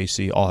 Buffalo,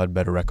 KC all had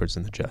better records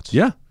than the Jets.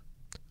 Yeah.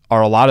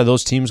 Are a lot of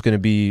those teams going to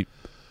be...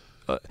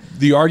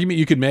 the argument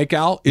you could make,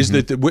 Al, is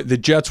that the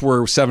Jets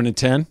were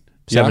 7-10.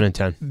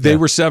 7-10. They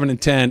were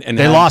 7-10, and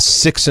they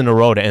lost 6 in a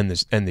row to end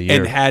the year,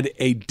 and had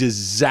a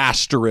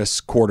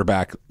disastrous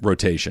quarterback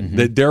rotation.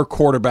 Their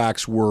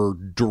quarterbacks were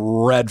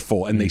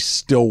dreadful, and they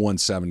still won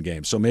 7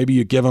 games. So maybe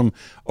you give them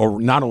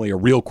not only a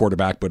real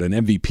quarterback, but an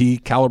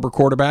MVP caliber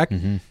quarterback,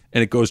 and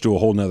it goes to a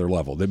whole nother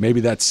level. That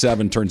maybe that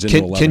 7 turns into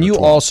 11. Can you or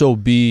 12. also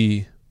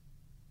be?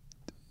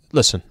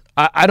 Listen,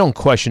 I don't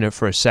question it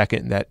for a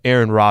second that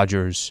Aaron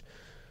Rodgers,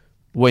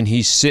 when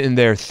he's sitting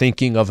there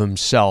thinking of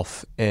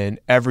himself and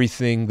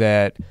everything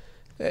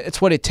it's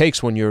what it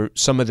takes when you're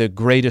some of the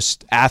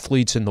greatest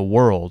athletes in the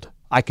world.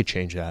 I could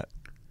change that.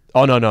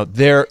 Oh, no.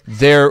 They're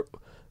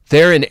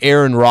an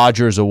Aaron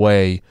Rodgers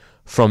away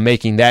from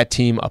making that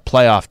team a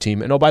playoff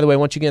team. And, oh, by the way,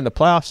 once you get in the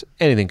playoffs,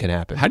 anything can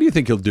happen. How do you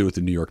think he'll do with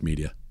the New York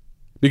media?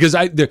 Because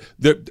let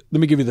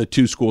me give you the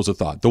two schools of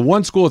thought. The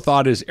one school of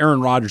thought is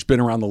Aaron Rodgers been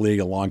around the league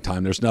a long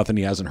time. There's nothing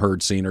he hasn't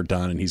heard, seen, or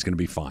done, and he's going to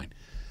be fine.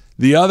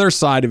 The other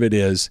side of it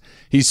is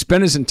he's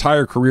spent his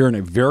entire career in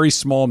a very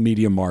small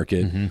media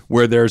market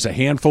where there's a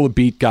handful of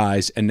beat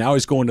guys, and now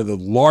he's going to the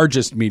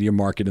largest media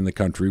market in the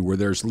country where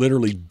there's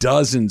literally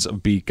dozens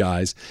of beat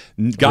guys.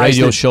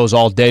 Radio shows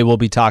all day will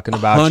be talking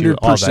about you,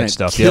 all that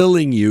stuff.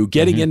 Killing you,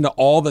 getting into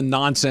all the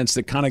nonsense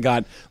that kind of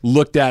got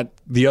looked at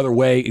the other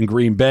way in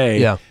Green Bay.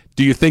 Yeah.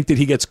 Do you think that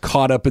he gets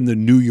caught up in the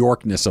New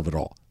Yorkness of it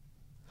all?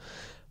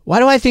 Why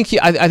do I think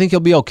I think he'll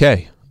be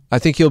okay. I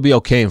think he'll be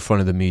okay in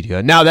front of the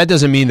media. Now, that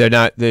doesn't mean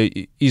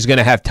he's going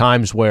to have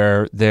times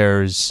where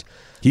there's...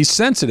 He's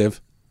sensitive.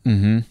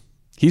 Mm-hmm.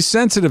 He's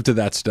sensitive to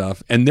that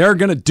stuff, and they're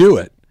going to do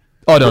it.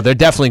 Oh, no, they're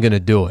definitely going to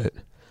do it.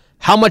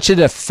 How much it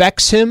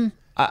affects him,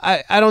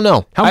 I don't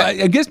know.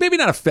 I guess maybe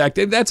not affect.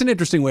 That's an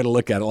interesting way to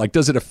look at it. Like,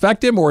 does it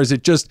affect him, or is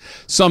it just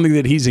something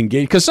that he's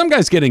engaged? Because some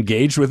guys get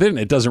engaged with it, and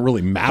it doesn't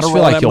really matter all that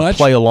much. I feel like he'll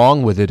play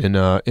along with it in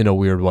a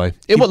weird way.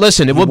 It will be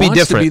different. He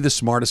wants to be the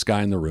smartest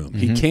guy in the room.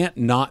 He can't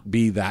not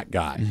be that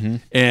guy,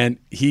 and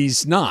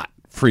he's not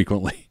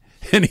frequently.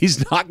 And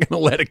he's not going to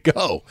let it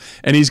go.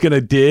 And he's going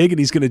to dig, and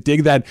he's going to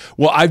dig that,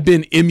 well, I've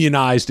been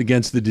immunized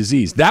against the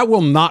disease. That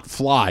will not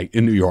fly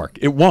in New York.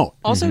 It won't.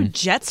 Also,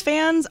 Jets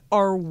fans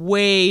are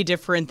way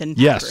different than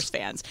Packers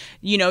fans.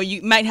 You know,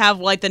 you might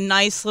have like the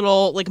nice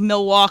little, like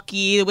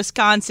Milwaukee,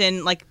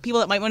 Wisconsin, like people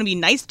that might want to be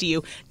nice to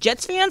you.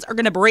 Jets fans are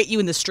going to berate you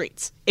in the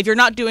streets. If you're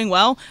not doing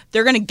well,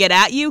 they're going to get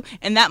at you,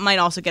 and that might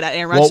also get at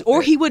Aaron Rodgers.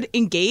 Or he would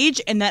engage,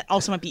 and that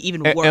also might be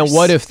even worse. And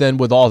what if then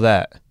with all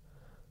that?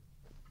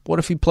 What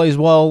if he plays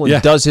well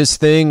and does his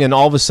thing, and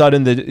all of a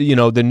sudden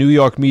the New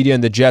York media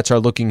and the Jets are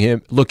looking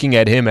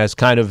at him as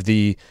kind of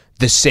the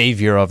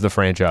savior of the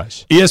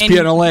franchise?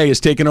 ESPN LA has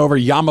taken over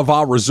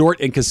Yamava Resort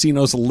and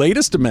Casino's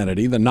latest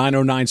amenity, the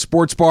 909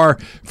 Sports Bar,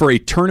 for a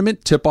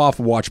tournament tip-off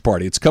watch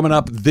party. It's coming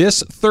up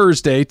this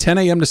Thursday, 10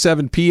 a.m. to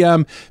 7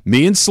 p.m.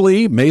 Me and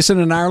Slee, Mason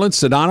and Ireland,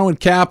 Sedano and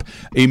Cap,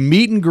 a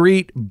meet and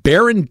greet.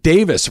 Baron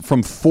Davis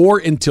from 4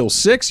 until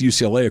 6.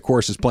 UCLA, of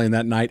course, is playing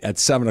that night at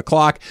 7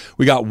 o'clock.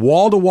 We got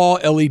wall-to-wall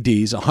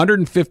LEDs,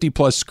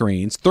 150-plus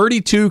screens,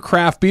 32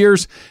 craft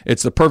beers.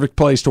 It's the perfect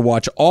place to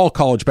watch all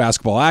college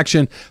basketball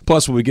action.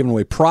 Plus, we'll be giving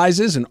away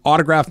prizes and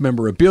autographed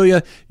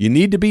memorabilia. You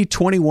need to be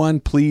 21.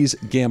 Please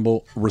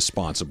gamble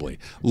responsibly.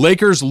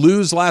 Lakers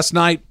lose last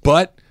night,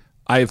 but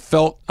I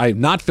have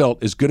not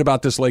felt as good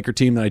about this Laker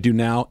team than I do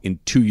now in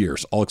 2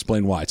 years. I'll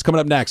explain why. It's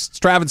coming up next. It's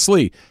Travis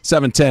Lee,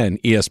 710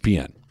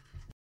 ESPN.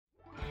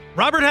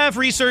 Robert Half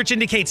research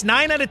indicates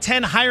 9 out of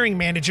 10 hiring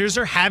managers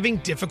are having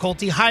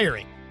difficulty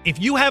hiring. If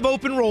you have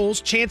open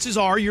roles, chances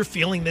are you're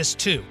feeling this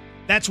too.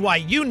 That's why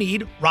you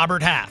need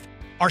Robert Half.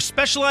 Our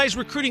specialized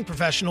recruiting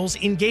professionals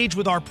engage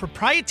with our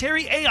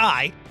proprietary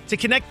AI to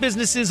connect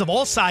businesses of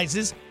all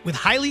sizes with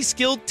highly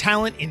skilled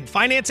talent in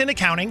finance and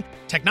accounting,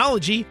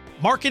 technology,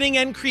 marketing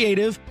and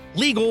creative,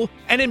 legal,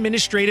 and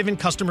administrative and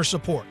customer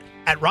support.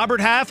 At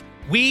Robert Half,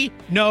 we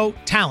know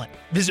talent.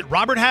 Visit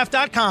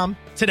roberthalf.com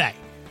today.